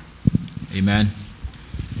him. Amen.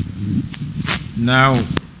 Now,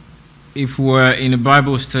 if we're in a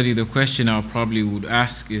Bible study, the question I probably would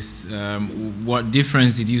ask is, what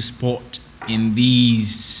difference did you spot in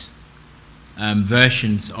these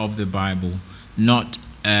versions of the Bible?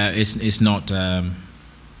 It's not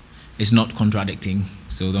contradicting,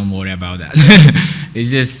 so don't worry about that. It's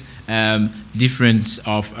just difference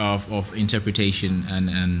of interpretation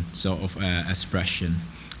and sort of expression.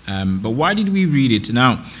 But why did we read it?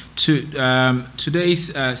 Now,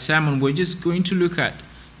 today's sermon, we're just going to look at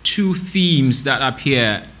two themes that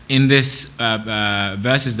appear in this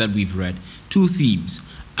verses that we've read. Two themes,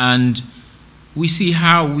 and we see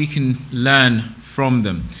how we can learn from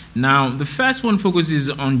them. Now, the first one focuses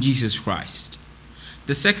on Jesus Christ.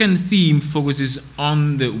 The second theme focuses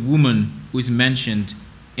on the woman who is mentioned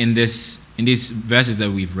in these verses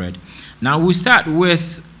that we've read. Now, we'll start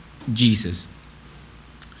with Jesus.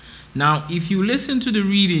 Now, if you listen to the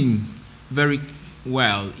reading very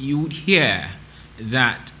well, you would hear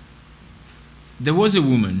that there was a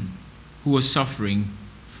woman who was suffering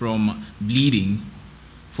from bleeding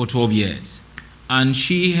for 12 years. And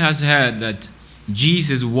she has heard that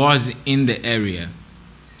Jesus was in the area.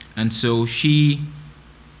 And so she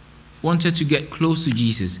wanted to get close to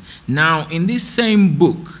Jesus. Now, in this same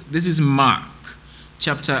book, this is Mark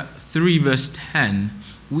chapter 3, verse 10,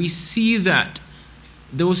 we see that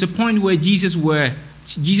there was a point where Jesus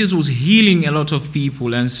was healing a lot of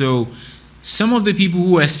people. And so some of the people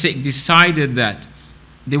who were sick decided that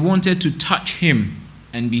they wanted to touch him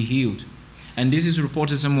and be healed. And this is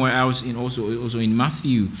reported somewhere else, also in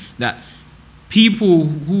Matthew, that people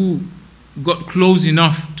who got close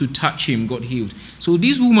enough to touch him got healed. So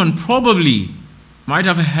this woman probably might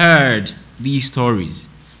have heard these stories,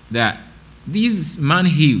 that this man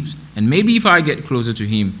heals, and maybe if I get closer to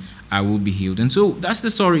him, I will be healed. And so that's the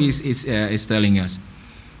story is telling us.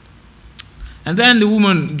 And then the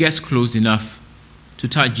woman gets close enough to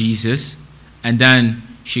touch Jesus, and then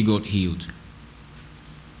she got healed.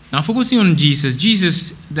 Now, focusing on Jesus,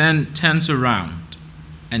 Jesus then turns around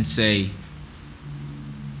and say,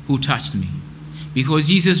 "Who touched me?" Because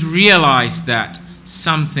Jesus realized that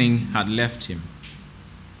something had left him.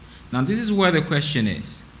 Now, this is where the question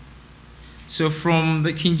is. So from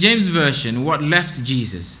the King James Version, what left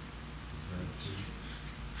Jesus?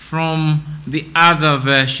 From the other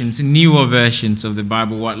versions, newer versions of the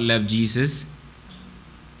Bible, what left Jesus?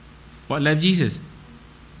 What left Jesus?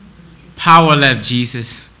 Power left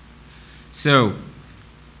Jesus. So,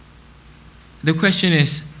 the question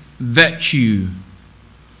is, virtue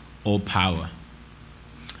or power?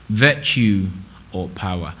 Virtue or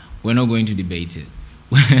power? We're not going to debate it.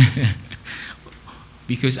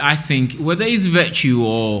 Because I think whether it's virtue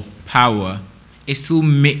or power, it still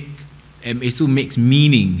makes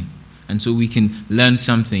meaning, and so we can learn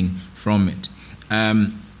something from it.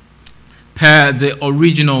 Per the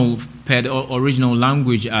original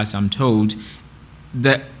language, as I'm told,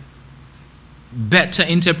 the better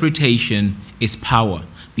interpretation is power,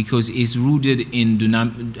 because it's rooted in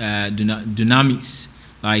dunamis,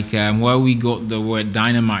 like where we got the word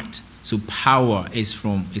dynamite. So power is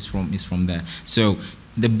from there. So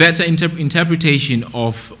the better interpretation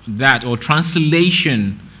of that, or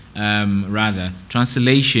translation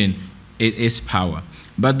is power.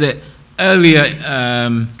 But the earlier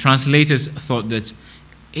translators thought that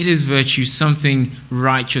it is virtue, something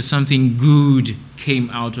righteous, something good came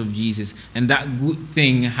out of Jesus, and that good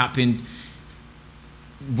thing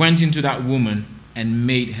went into that woman and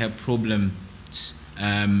made her problems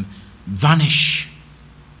vanish,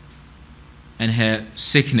 and her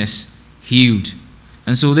sickness healed.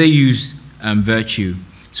 And so they use virtue.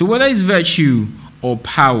 So whether it's virtue or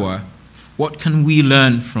power, what can we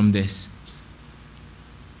learn from this?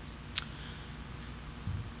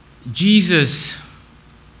 Jesus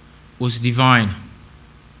was divine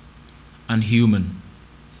and human,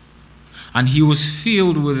 and he was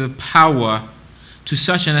filled with the power to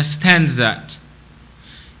such an extent that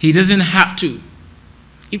he doesn't have to.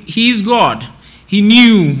 He is God. He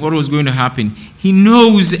knew what was going to happen. He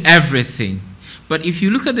knows everything. But if you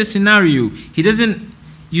look at the scenario,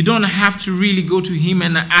 you don't have to really go to him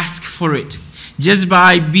and ask for it. Just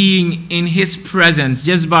by being in his presence,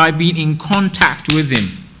 just by being in contact with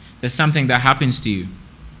him, there's something that happens to you.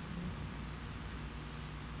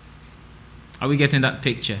 Are we getting that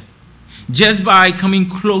picture? Just by coming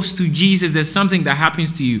close to Jesus, there's something that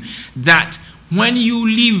happens to you that when you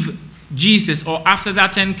leave Jesus or after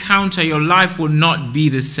that encounter, your life will not be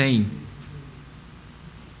the same.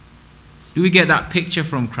 Do we get that picture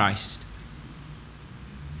from Christ?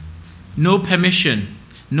 No permission,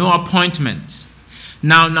 no appointments.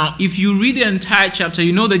 Now, if you read the entire chapter,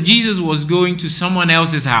 you know that Jesus was going to someone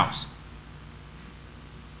else's house.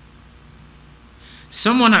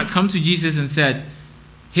 Someone had come to Jesus and said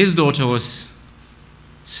his daughter was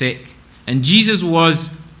sick, and Jesus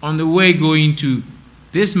was on the way going to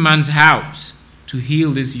this man's house to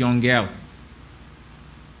heal this young girl.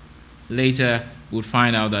 Later, we'll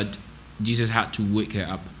find out that Jesus had to wake her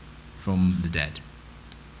up from the dead.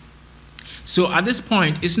 So at this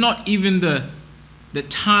point, it's not even the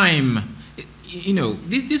time.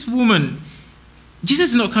 This woman,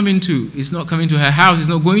 Jesus is not coming to her house. He's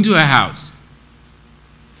not going to her house.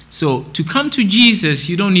 So to come to Jesus,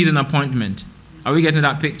 you don't need an appointment. Are we getting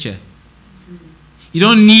that picture? You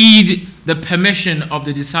don't need the permission of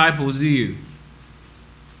the disciples, do you?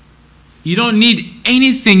 You don't need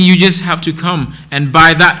anything. You just have to come, and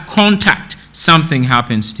by that contact, something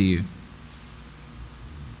happens to you.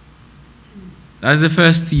 That's the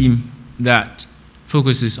first theme that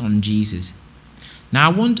focuses on Jesus.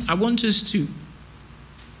 Now, I want us to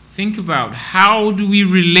think about, how do we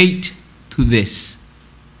relate to this?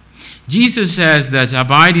 Jesus says that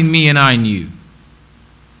abide in me and I in you.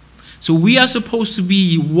 So we are supposed to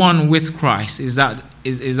be one with Christ. Is that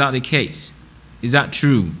the case? Is that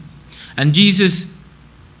true? And Jesus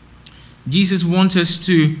wants us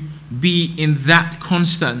to be in that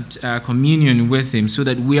constant communion with him, so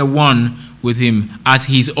that we are one with him as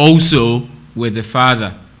he's also with the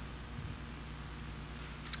Father.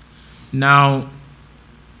 Now,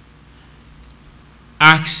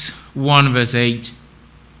 Acts 1 verse 8,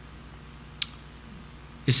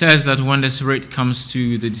 it says that when the Spirit comes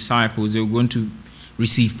to the disciples, they're going to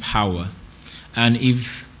receive power. And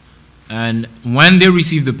when they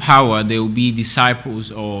receive the power, they will be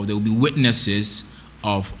disciples, or they will be witnesses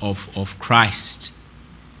of Christ.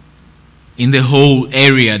 In the whole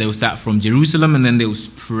area, they will start from Jerusalem, and then they will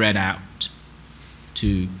spread out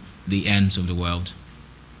to the ends of the world.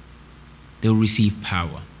 They will receive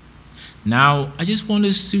power. Now, I just want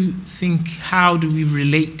us to think, how do we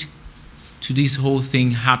relate to this whole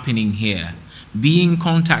thing happening here? Being in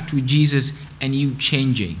contact with Jesus and you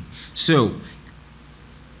changing. So,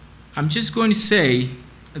 I'm just going to say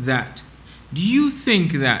that, do you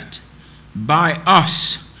think that by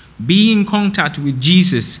us being in contact with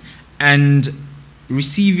Jesus and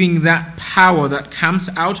receiving that power that comes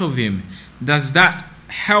out of him, does that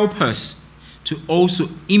help us to also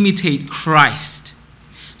imitate Christ?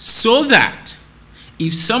 So that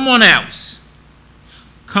if someone else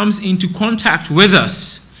comes into contact with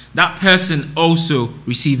us, that person also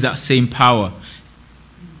receives that same power.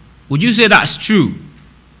 Would you say that's true?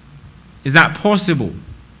 Is that possible?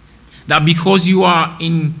 That because you are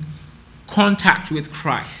in contact with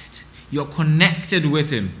Christ, you're connected with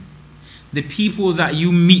him, the people that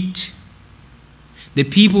you meet, the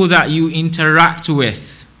people that you interact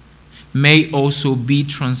with may also be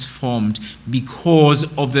transformed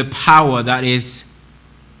because of the power that is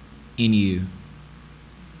in you.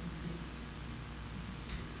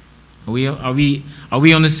 Are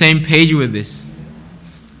we on the same page with this?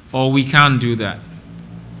 Or we can't do that?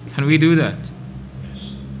 Can we do that?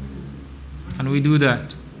 Can we do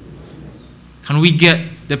that? Can we get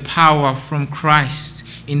the power from Christ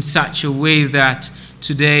in such a way that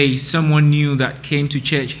today someone new that came to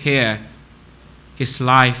church here, his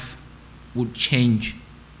life would change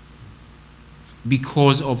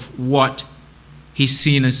because of what he's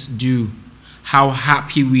seen us do, how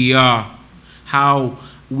happy we are, how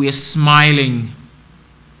we're smiling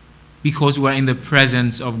because we're in the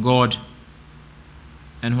presence of God.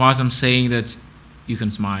 And whilst I'm saying that, you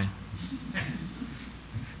can smile.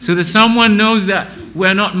 So that someone knows that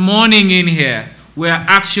we're not mourning in here. we're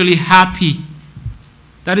actually happy.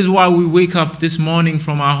 That is why we wake up this morning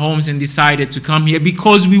from our homes and decided to come here,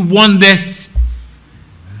 because we want this.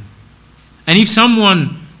 And if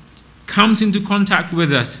someone comes into contact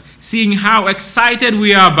with us, seeing how excited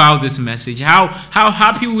we are about this message, how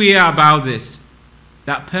happy we are about this,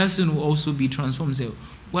 that person will also be transformed and say,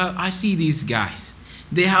 well, I see these guys.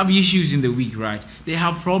 They have issues in the week, right? They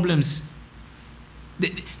have problems.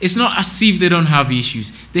 It's not as if they don't have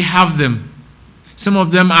issues. They have them. Some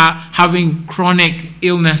of them are having chronic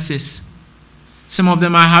illnesses. Some of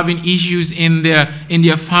them are having issues in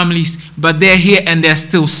their families, but they're here and they're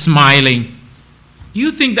still smiling. Do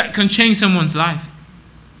you think that can change someone's life?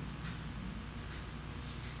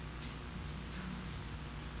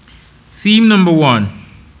 Theme number 1,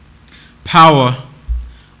 power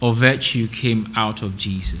or virtue came out of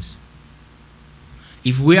Jesus.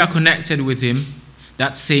 If we are connected with him,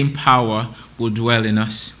 that same power will dwell in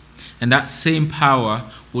us. And that same power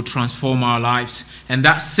will transform our lives. And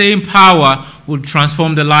that same power will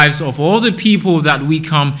transform the lives of all the people that we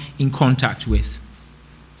come in contact with.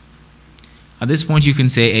 At this point, you can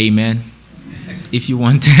say amen. If you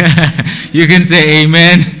want to. You can say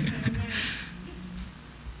amen.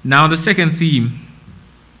 Now, the second theme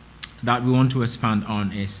that we want to expand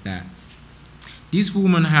on is that this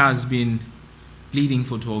woman has been bleeding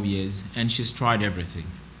for 12 years and she's tried everything.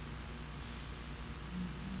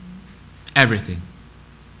 Everything.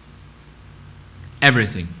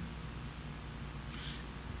 Everything.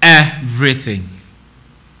 Everything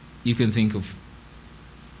you can think of.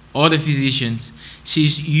 All the physicians.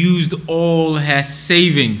 She's used all her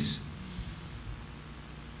savings.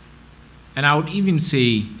 And I would even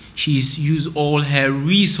say she's used all her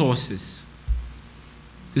resources.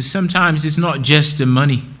 Because sometimes it's not just the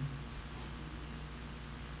money.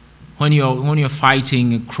 When you're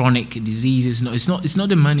fighting a chronic disease, it's not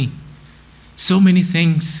the money. So many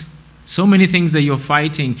things that you're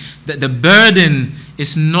fighting, that the burden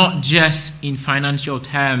is not just in financial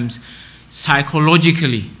terms,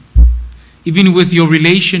 psychologically, even with your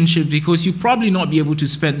relationship, because you probably not be able to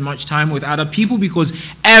spend much time with other people because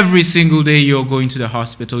every single day you're going to the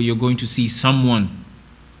hospital, you're going to see someone.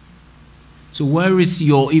 So where is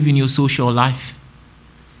your social life?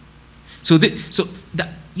 So that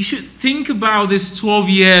you should think about this 12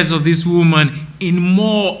 years of this woman in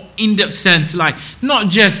more in-depth sense, like not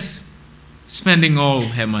just spending all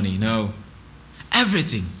her money, no.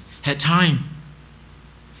 Everything, her time.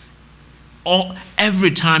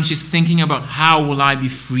 Every time she's thinking about how will I be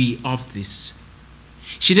free of this.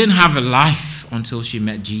 She didn't have a life until she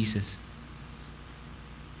met Jesus.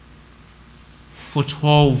 For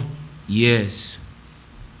 12 years.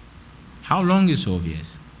 How long is 12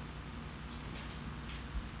 years?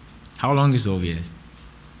 How long is 12 years?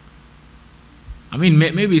 I mean,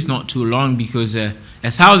 maybe it's not too long because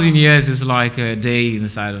 1,000 years is like a day in the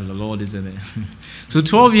sight of the Lord, isn't it? So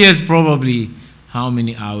 12 years probably how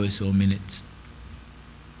many hours or minutes?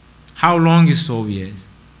 How long is 12 years?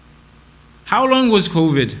 How long was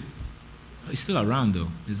COVID? It's still around though.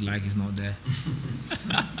 It's like it's not there.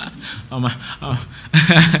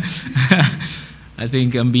 I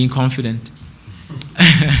think I'm being confident.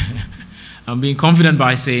 I'm being confident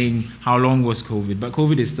by saying how long was COVID, but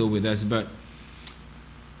COVID is still with us. But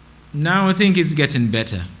now I think it's getting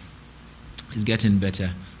better. It's getting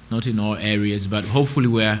better. Not in all areas, but hopefully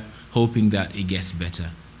we're hoping that it gets better.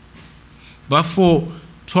 But for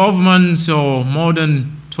 12 months or more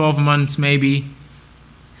than 12 months, maybe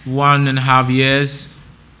 1.5 years,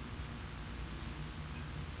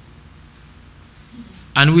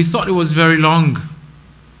 and we thought it was very long.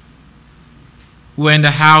 We were in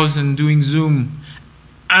the house and doing Zoom.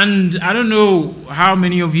 And I don't know how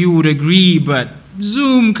many of you would agree, but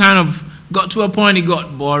Zoom kind of got to a point it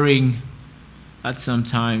got boring at some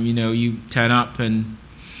time. You turn up and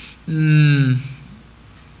I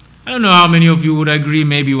don't know how many of you would agree.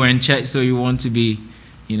 Maybe we're in church, so you want to be,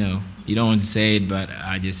 you don't want to say it, but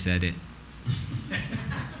I just said it.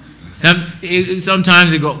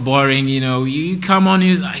 Sometimes it got boring, you come on,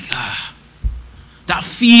 you're like, that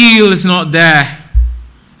feel is not there.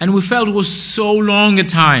 And we felt it was so long a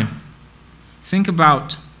time. Think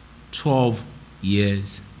about 12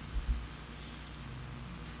 years.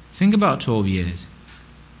 Think about 12 years.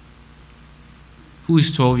 Who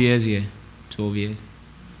is 12 years here? 12 years?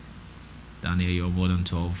 Daniel, you're more than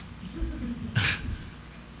 12.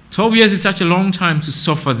 12 years is such a long time to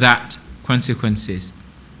suffer that consequences.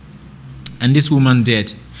 And this woman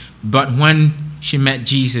did. But when she met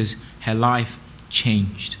Jesus, her life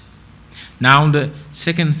changed. Now the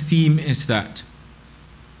second theme is that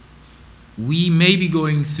we may be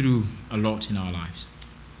going through a lot in our lives.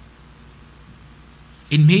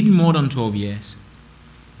 It may be more than 12 years.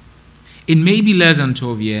 It may be less than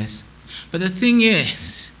 12 years. But the thing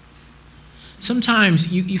is,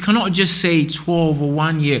 sometimes you cannot just say 12 or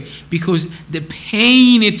 1 year, because the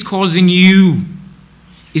pain it's causing you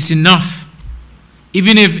is enough.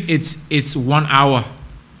 Even if it's 1 hour.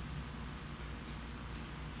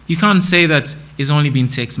 You can't say that it's only been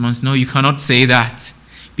 6 months. No, you cannot say that.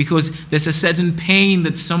 Because there's a certain pain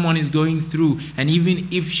that someone is going through. And even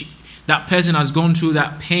if that person has gone through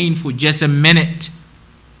that pain for just a minute,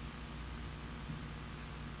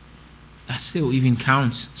 that still even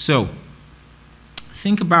counts. So,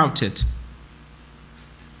 think about it.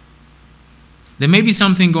 There may be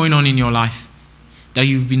something going on in your life that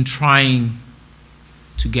you've been trying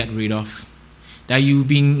to get rid of, that you've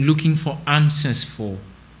been looking for answers for.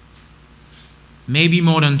 Maybe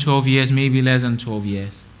more than 12 years, maybe less than 12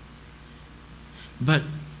 years. But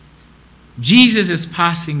Jesus is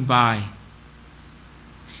passing by.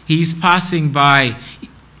 He's passing by.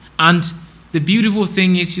 And the beautiful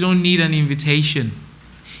thing is, you don't need an invitation.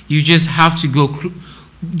 You just have to go,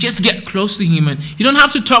 just get close to him, and you don't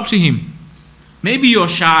have to talk to him. Maybe you're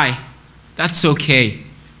shy. That's okay.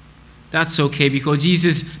 That's okay, because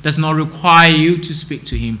Jesus does not require you to speak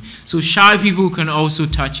to him. So shy people can also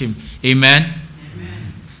touch him. Amen?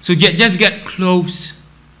 Amen. So just get close.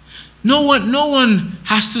 No one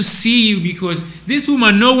has to see you, because this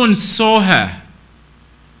woman, no one saw her.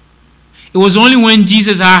 It was only when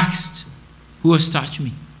Jesus asked, "Who has touched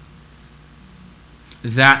me?"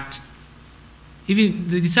 that even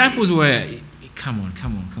the disciples were, come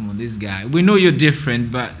on, this guy. We know you're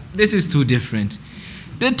different, but this is too different.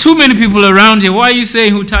 There are too many people around here. Why are you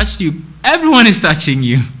saying who touched you? Everyone is touching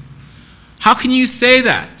you. How can you say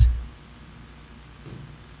that?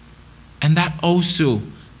 And that also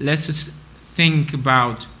lets us think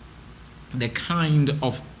about the kind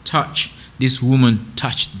of touch this woman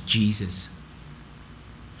touched Jesus.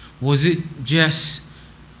 Was it just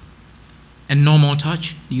a normal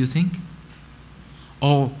touch, do you think?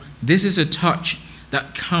 Or this is a touch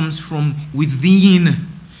that comes from within,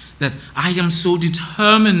 that I am so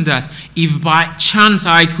determined that if by chance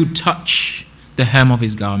I could touch the hem of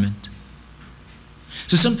his garment.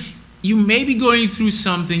 So you may be going through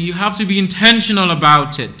something. You have to be intentional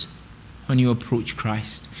about it when you approach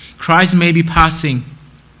Christ. Christ may be passing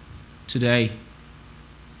today.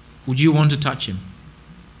 Would you want to touch him?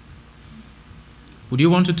 Would you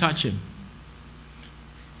want to touch him?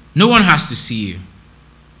 No one has to see you.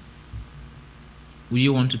 Would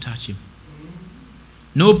you want to touch him?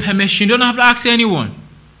 No permission. You don't have to ask anyone.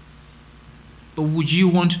 But would you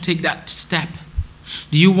want to take that step?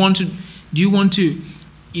 Do you want to,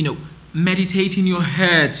 meditate in your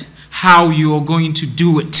head how you are going to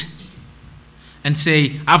do it? And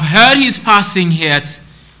say, I've heard he's passing here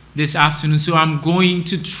this afternoon, so I'm going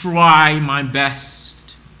to try my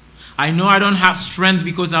best. I know I don't have strength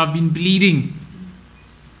because I've been bleeding.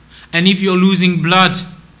 And if you're losing blood,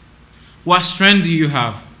 what strength do you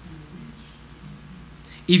have?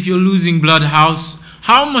 If you're losing blood,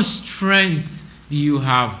 how much strength do you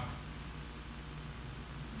have?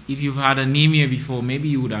 If you've had anemia before, maybe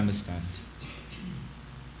you would understand.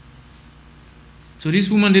 So this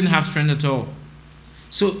woman didn't have strength at all.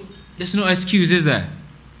 So there's no excuse, is there?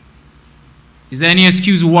 Is there any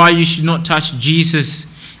excuse why you should not touch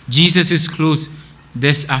Jesus? Jesus is close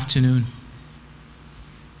this afternoon.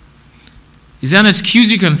 Is there an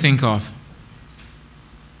excuse you can think of?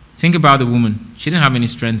 Think about the woman. She didn't have any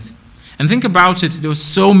strength. And think about it. There were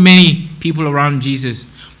so many people around Jesus,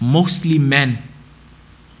 mostly men.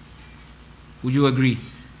 Would you agree?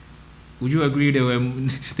 Would you agree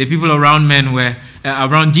the people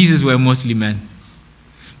around Jesus were mostly men?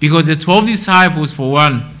 Because the 12 disciples, for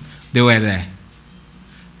one, they were there.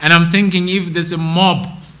 And I'm thinking, if there's a mob,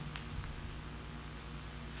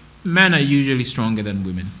 men are usually stronger than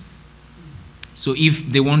women. So if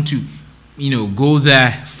they want to, go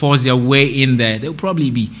there, force their way in there, there'll probably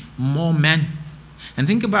be more men. And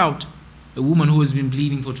think about a woman who has been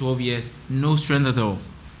bleeding for 12 years, no strength at all.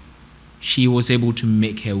 She was able to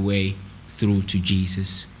make her way through to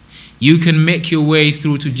Jesus. You can make your way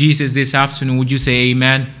through to Jesus this afternoon. Would you say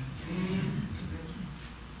amen? Amen.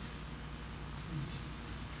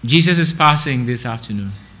 Jesus is passing this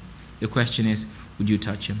afternoon. The question is, would you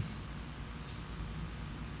touch him?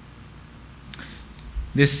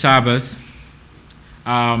 This Sabbath,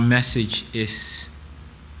 our message is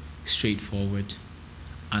straightforward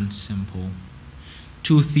and simple.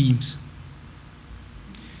 Two themes.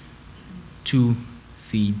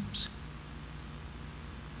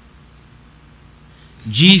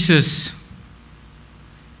 Jesus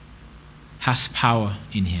has power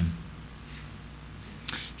in him.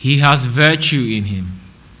 He has virtue in him.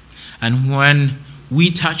 And when we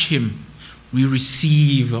touch him, we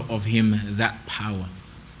receive of him that power.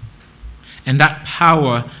 And that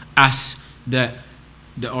power, as the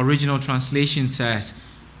original translation says,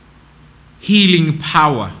 healing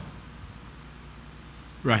power.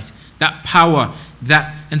 Right. That power,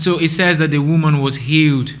 and so it says that the woman was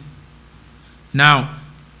healed. Now,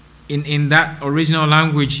 in that original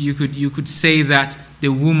language, you could say that the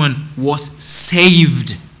woman was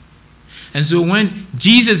saved. And so when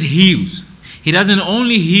Jesus heals, he doesn't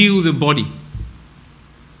only heal the body,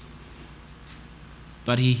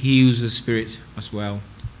 but he heals the spirit as well.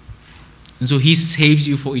 And so he saves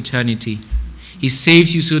you for eternity. He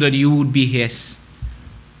saves you so that you would be his.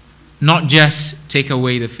 Not just take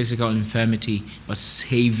away the physical infirmity, but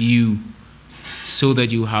save you so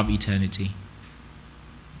that you have eternity.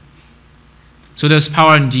 So there's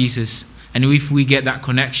power in Jesus. And if we get that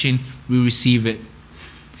connection, we receive it.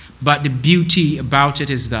 But the beauty about it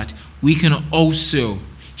is that we can also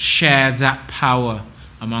share that power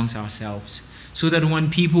amongst ourselves. So that when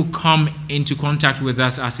people come into contact with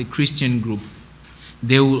us as a Christian group,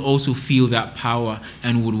 they will also feel that power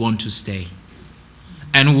and would want to stay.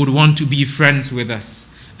 And would want to be friends with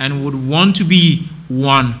us. And would want to be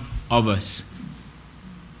one of us.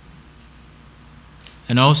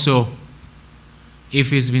 And also,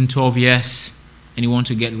 if it's been 12 years and you want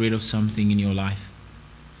to get rid of something in your life,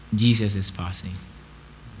 Jesus is passing.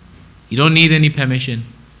 You don't need any permission.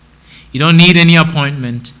 You don't need any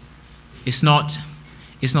appointment. It's not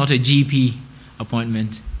a GP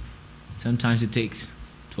appointment. Sometimes it takes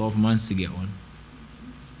 12 months to get one.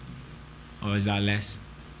 Or is that less?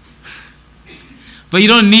 But you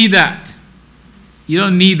don't need that. You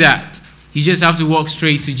don't need that. You just have to walk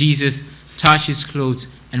straight to Jesus, touch his clothes,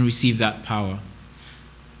 and receive that power.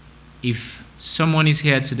 If someone is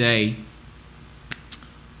here today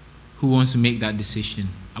who wants to make that decision,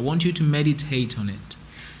 I want you to meditate on it.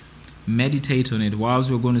 Meditate on it whilst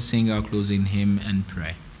we're going to sing our closing hymn and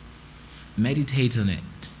pray. Meditate on it.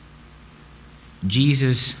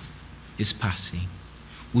 Jesus is passing.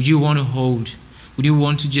 Would you want to hold? Would you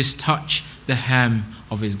want to just touch the hem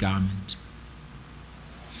of his garment?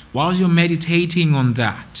 Whilst you're meditating on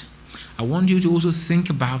that, I want you to also think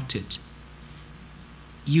about it.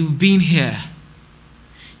 You've been here.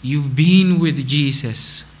 You've been with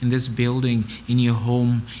Jesus in this building, in your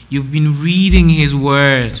home. You've been reading his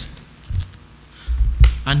word.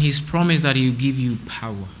 And he's promised that he'll give you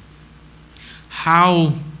power.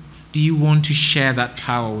 How do you want to share that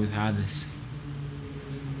power with others?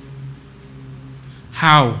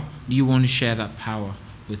 How do you want to share that power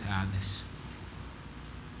with others?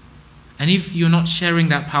 And if you're not sharing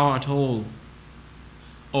that power at all,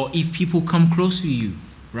 or if people come close to you,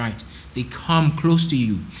 right, they come close to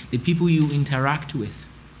you, the people you interact with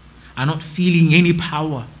are not feeling any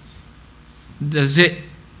power, does it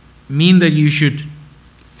mean that you should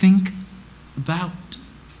think about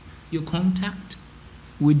your contact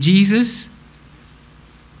with Jesus?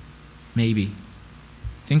 Maybe.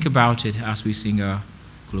 Think about it as we sing our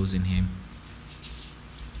closing hymn.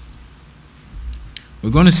 We're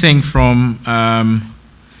going to sing from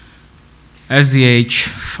SDH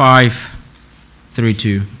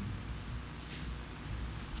 532.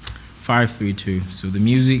 532. So the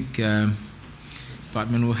music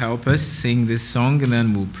department will help us sing this song and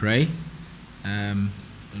then we'll pray. I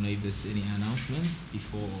don't know if there's any announcements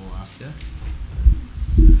before or after.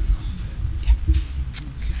 Yeah.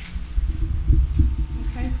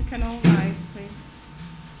 Okay, if we can all rise, please.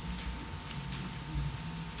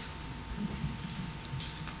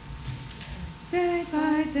 Day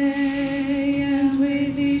by day and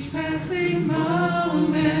with each passing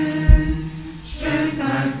moment, strength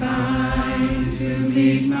I find to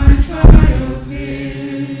meet my trials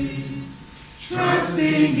here.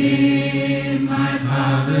 Trusting in my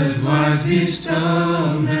Father's wise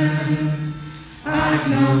bestowment, I've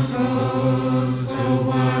no cause for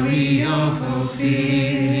worry or for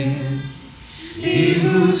fear. He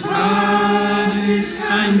whose heart is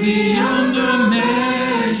kind beyond a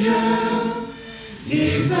measure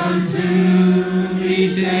gives unto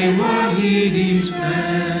each day what he deems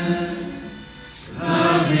best.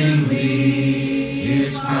 Lovingly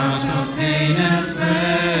is part of pain and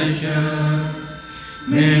pleasure,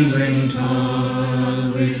 mingling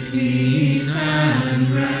toil with peace and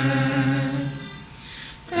rest.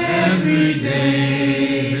 Every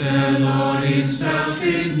day the Lord himself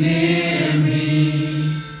is near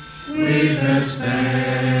me, with a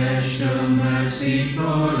special mercy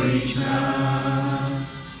for each heart.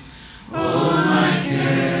 All my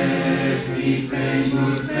cares he fain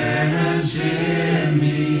would bear and share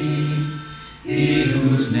me, he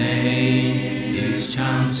whose name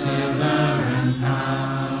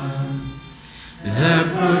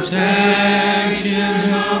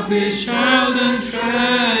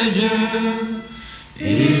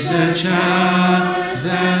is a child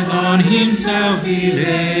that on himself he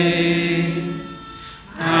laid.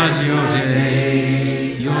 As your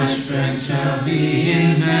day, your strength shall be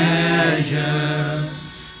in measure.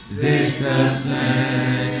 This the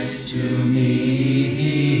pledge to me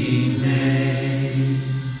he made.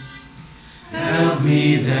 Help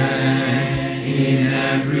me then in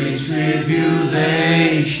every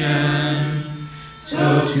tribulation,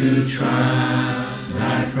 so to trust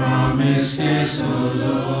thy promises, O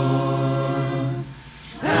Lord,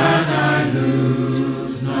 that I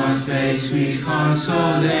lose not faith's sweet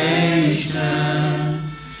consolation,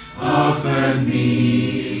 offered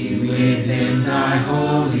me within thy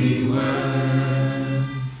holy word.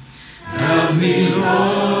 Help me,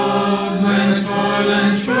 Lord, when toil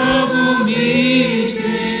and trouble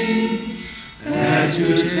meeting, there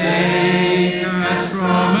to take us from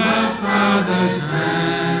our Father's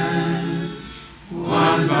hand.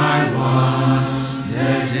 One by one,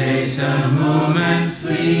 their days a moment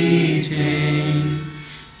fleeting,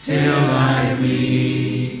 till I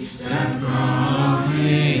reach that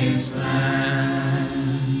promised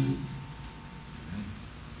land.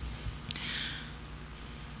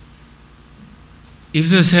 If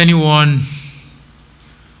there's anyone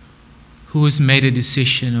who has made a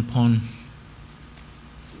decision upon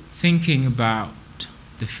thinking about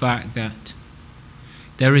the fact that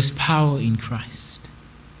there is power in Christ,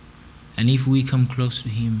 and if we come close to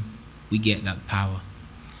him, we get that power,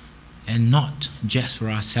 and not just for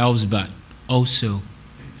ourselves, but also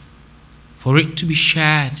for it to be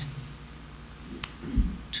shared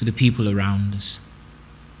to the people around us.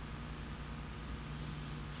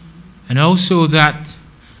 And also that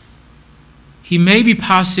he may be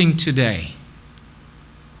passing today.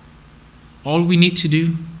 All we need to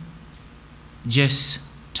do, just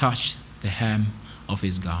touch the hem of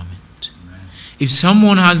his garment. Amen. If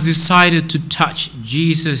someone has decided to touch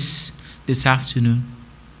Jesus this afternoon,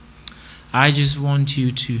 I just want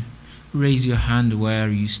you to raise your hand where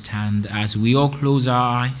you stand as we all close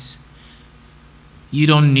our eyes. You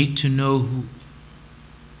don't need to know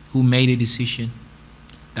who made a decision.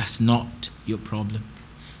 That's not your problem.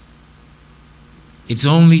 It's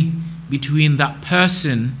only between that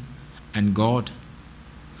person and God.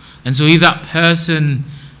 And so if that person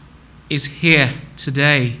is here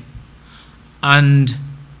today and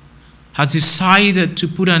has decided to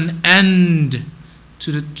put an end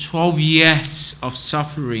to the 12 years of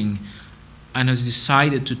suffering and has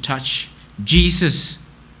decided to touch Jesus,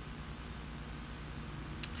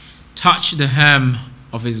 touch the hem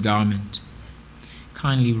of his garment,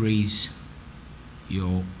 kindly raise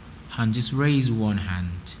your hand. Just raise one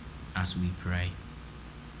hand as we pray.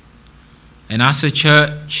 And as a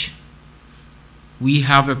church, we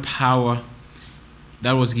have a power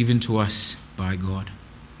that was given to us by God.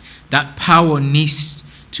 That power needs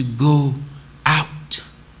to go out.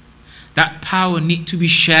 That power needs to be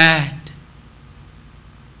shared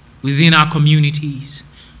within our communities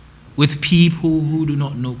with people who do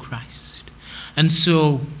not know Christ. And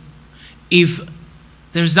so, if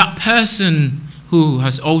there's that person who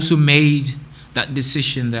has also made that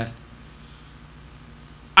decision that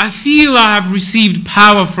I feel I have received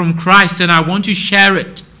power from Christ and I want to share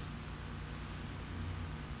it.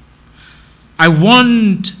 I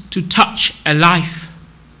want to touch a life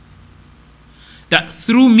that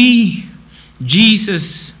through me,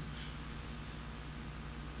 Jesus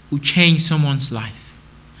will change someone's life.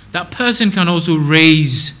 That person can also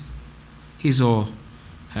raise his or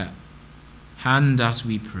her hand as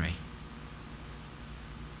we pray.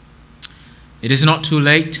 It is not too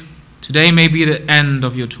late. Today may be the end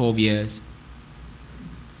of your 12 years.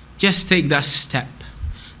 Just take that step,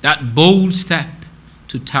 that bold step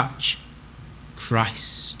to touch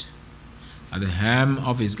Christ at the hem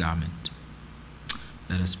of his garment.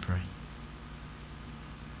 Let us pray.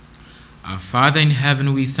 Our Father in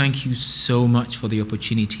heaven, we thank you so much for the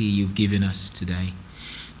opportunity you've given us today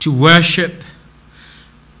to worship,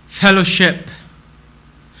 fellowship,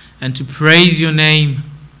 and to praise your name,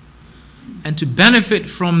 and to benefit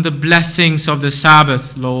from the blessings of the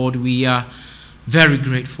Sabbath. Lord, we are very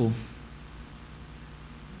grateful.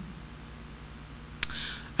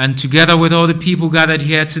 And together with all the people gathered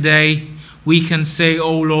here today, we can say,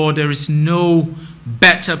 oh Lord, there is no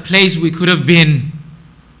better place we could have been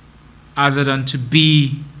other than to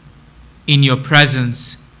be in your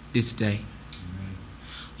presence this day. Amen.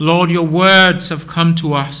 Lord, your words have come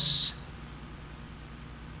to us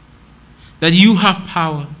that you have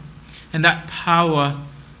power, and that power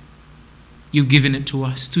you've given it to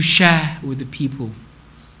us to share with the people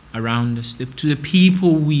around us, to the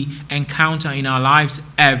people we encounter in our lives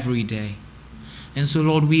every day. And so,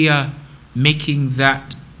 Lord, we are making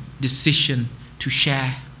that decision to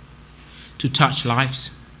share, to touch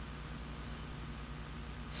lives,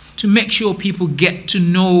 to make sure people get to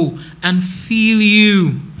know and feel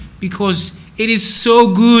you, because it is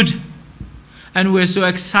so good and we're so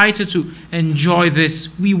excited to enjoy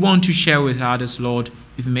this. We want to share with others, Lord.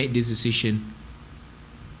 We've made this decision.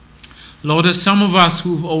 Lord, there's some of us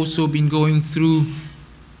who've also been going through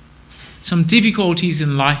some difficulties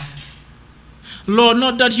in life. Lord,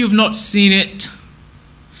 not that you've not seen it.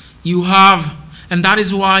 You have. And that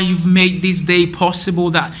is why you've made this day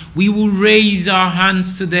possible, that we will raise our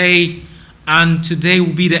hands today, and today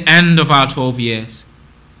will be the end of our 12 years.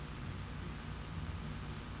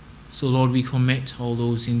 So, Lord, we commit all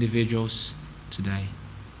those individuals today.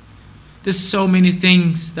 There's so many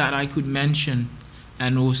things that I could mention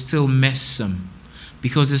and will still miss some,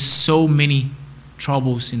 because there's so many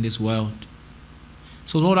troubles in this world.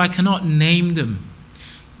 So, Lord, I cannot name them.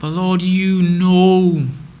 But, Lord, you know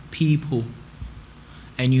people,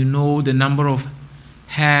 and you know the number of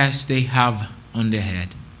hairs they have on their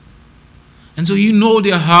head. And so you know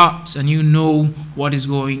their hearts, and you know what is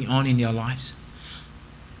going on in their lives.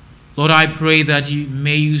 Lord, I pray that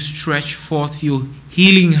may you stretch forth your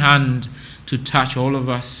healing hand to touch all of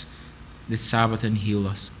us this Sabbath and heal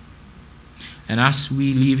us. And as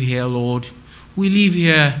we leave here, Lord, we leave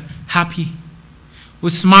here happy,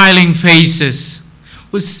 with smiling faces,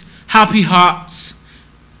 with happy hearts,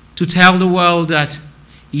 to tell the world that,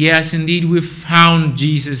 yes, indeed, we've found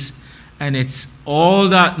Jesus, and it's all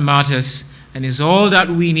that matters, and it's all that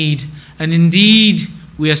we need, and indeed,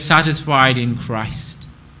 we are satisfied in Christ.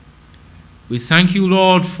 We thank you,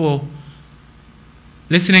 Lord, for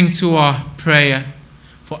listening to our prayer,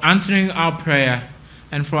 for answering our prayer,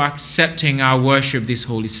 and for accepting our worship this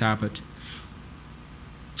Holy Sabbath.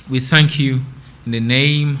 We thank you in the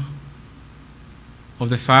name of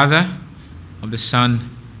the Father, of the Son,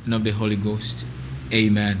 and of the Holy Ghost.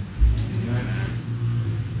 Amen.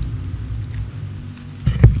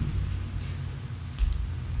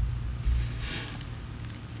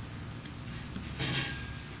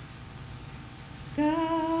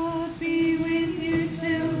 God be with you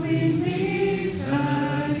till we meet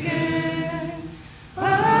again.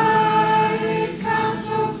 By his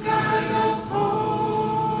counsels God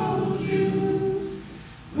uphold you.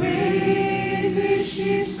 With his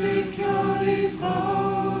sheep securely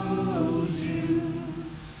fold you.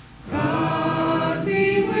 God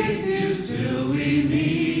be with you till we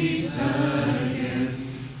meet again.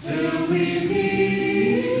 Till we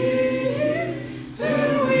meet.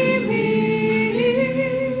 Till we meet.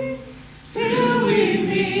 Till we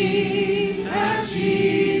meet at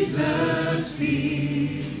Jesus'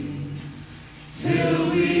 feet. Till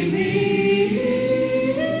we meet.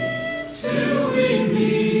 Till we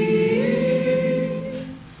meet.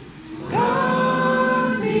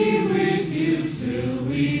 God be with you till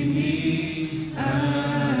we meet.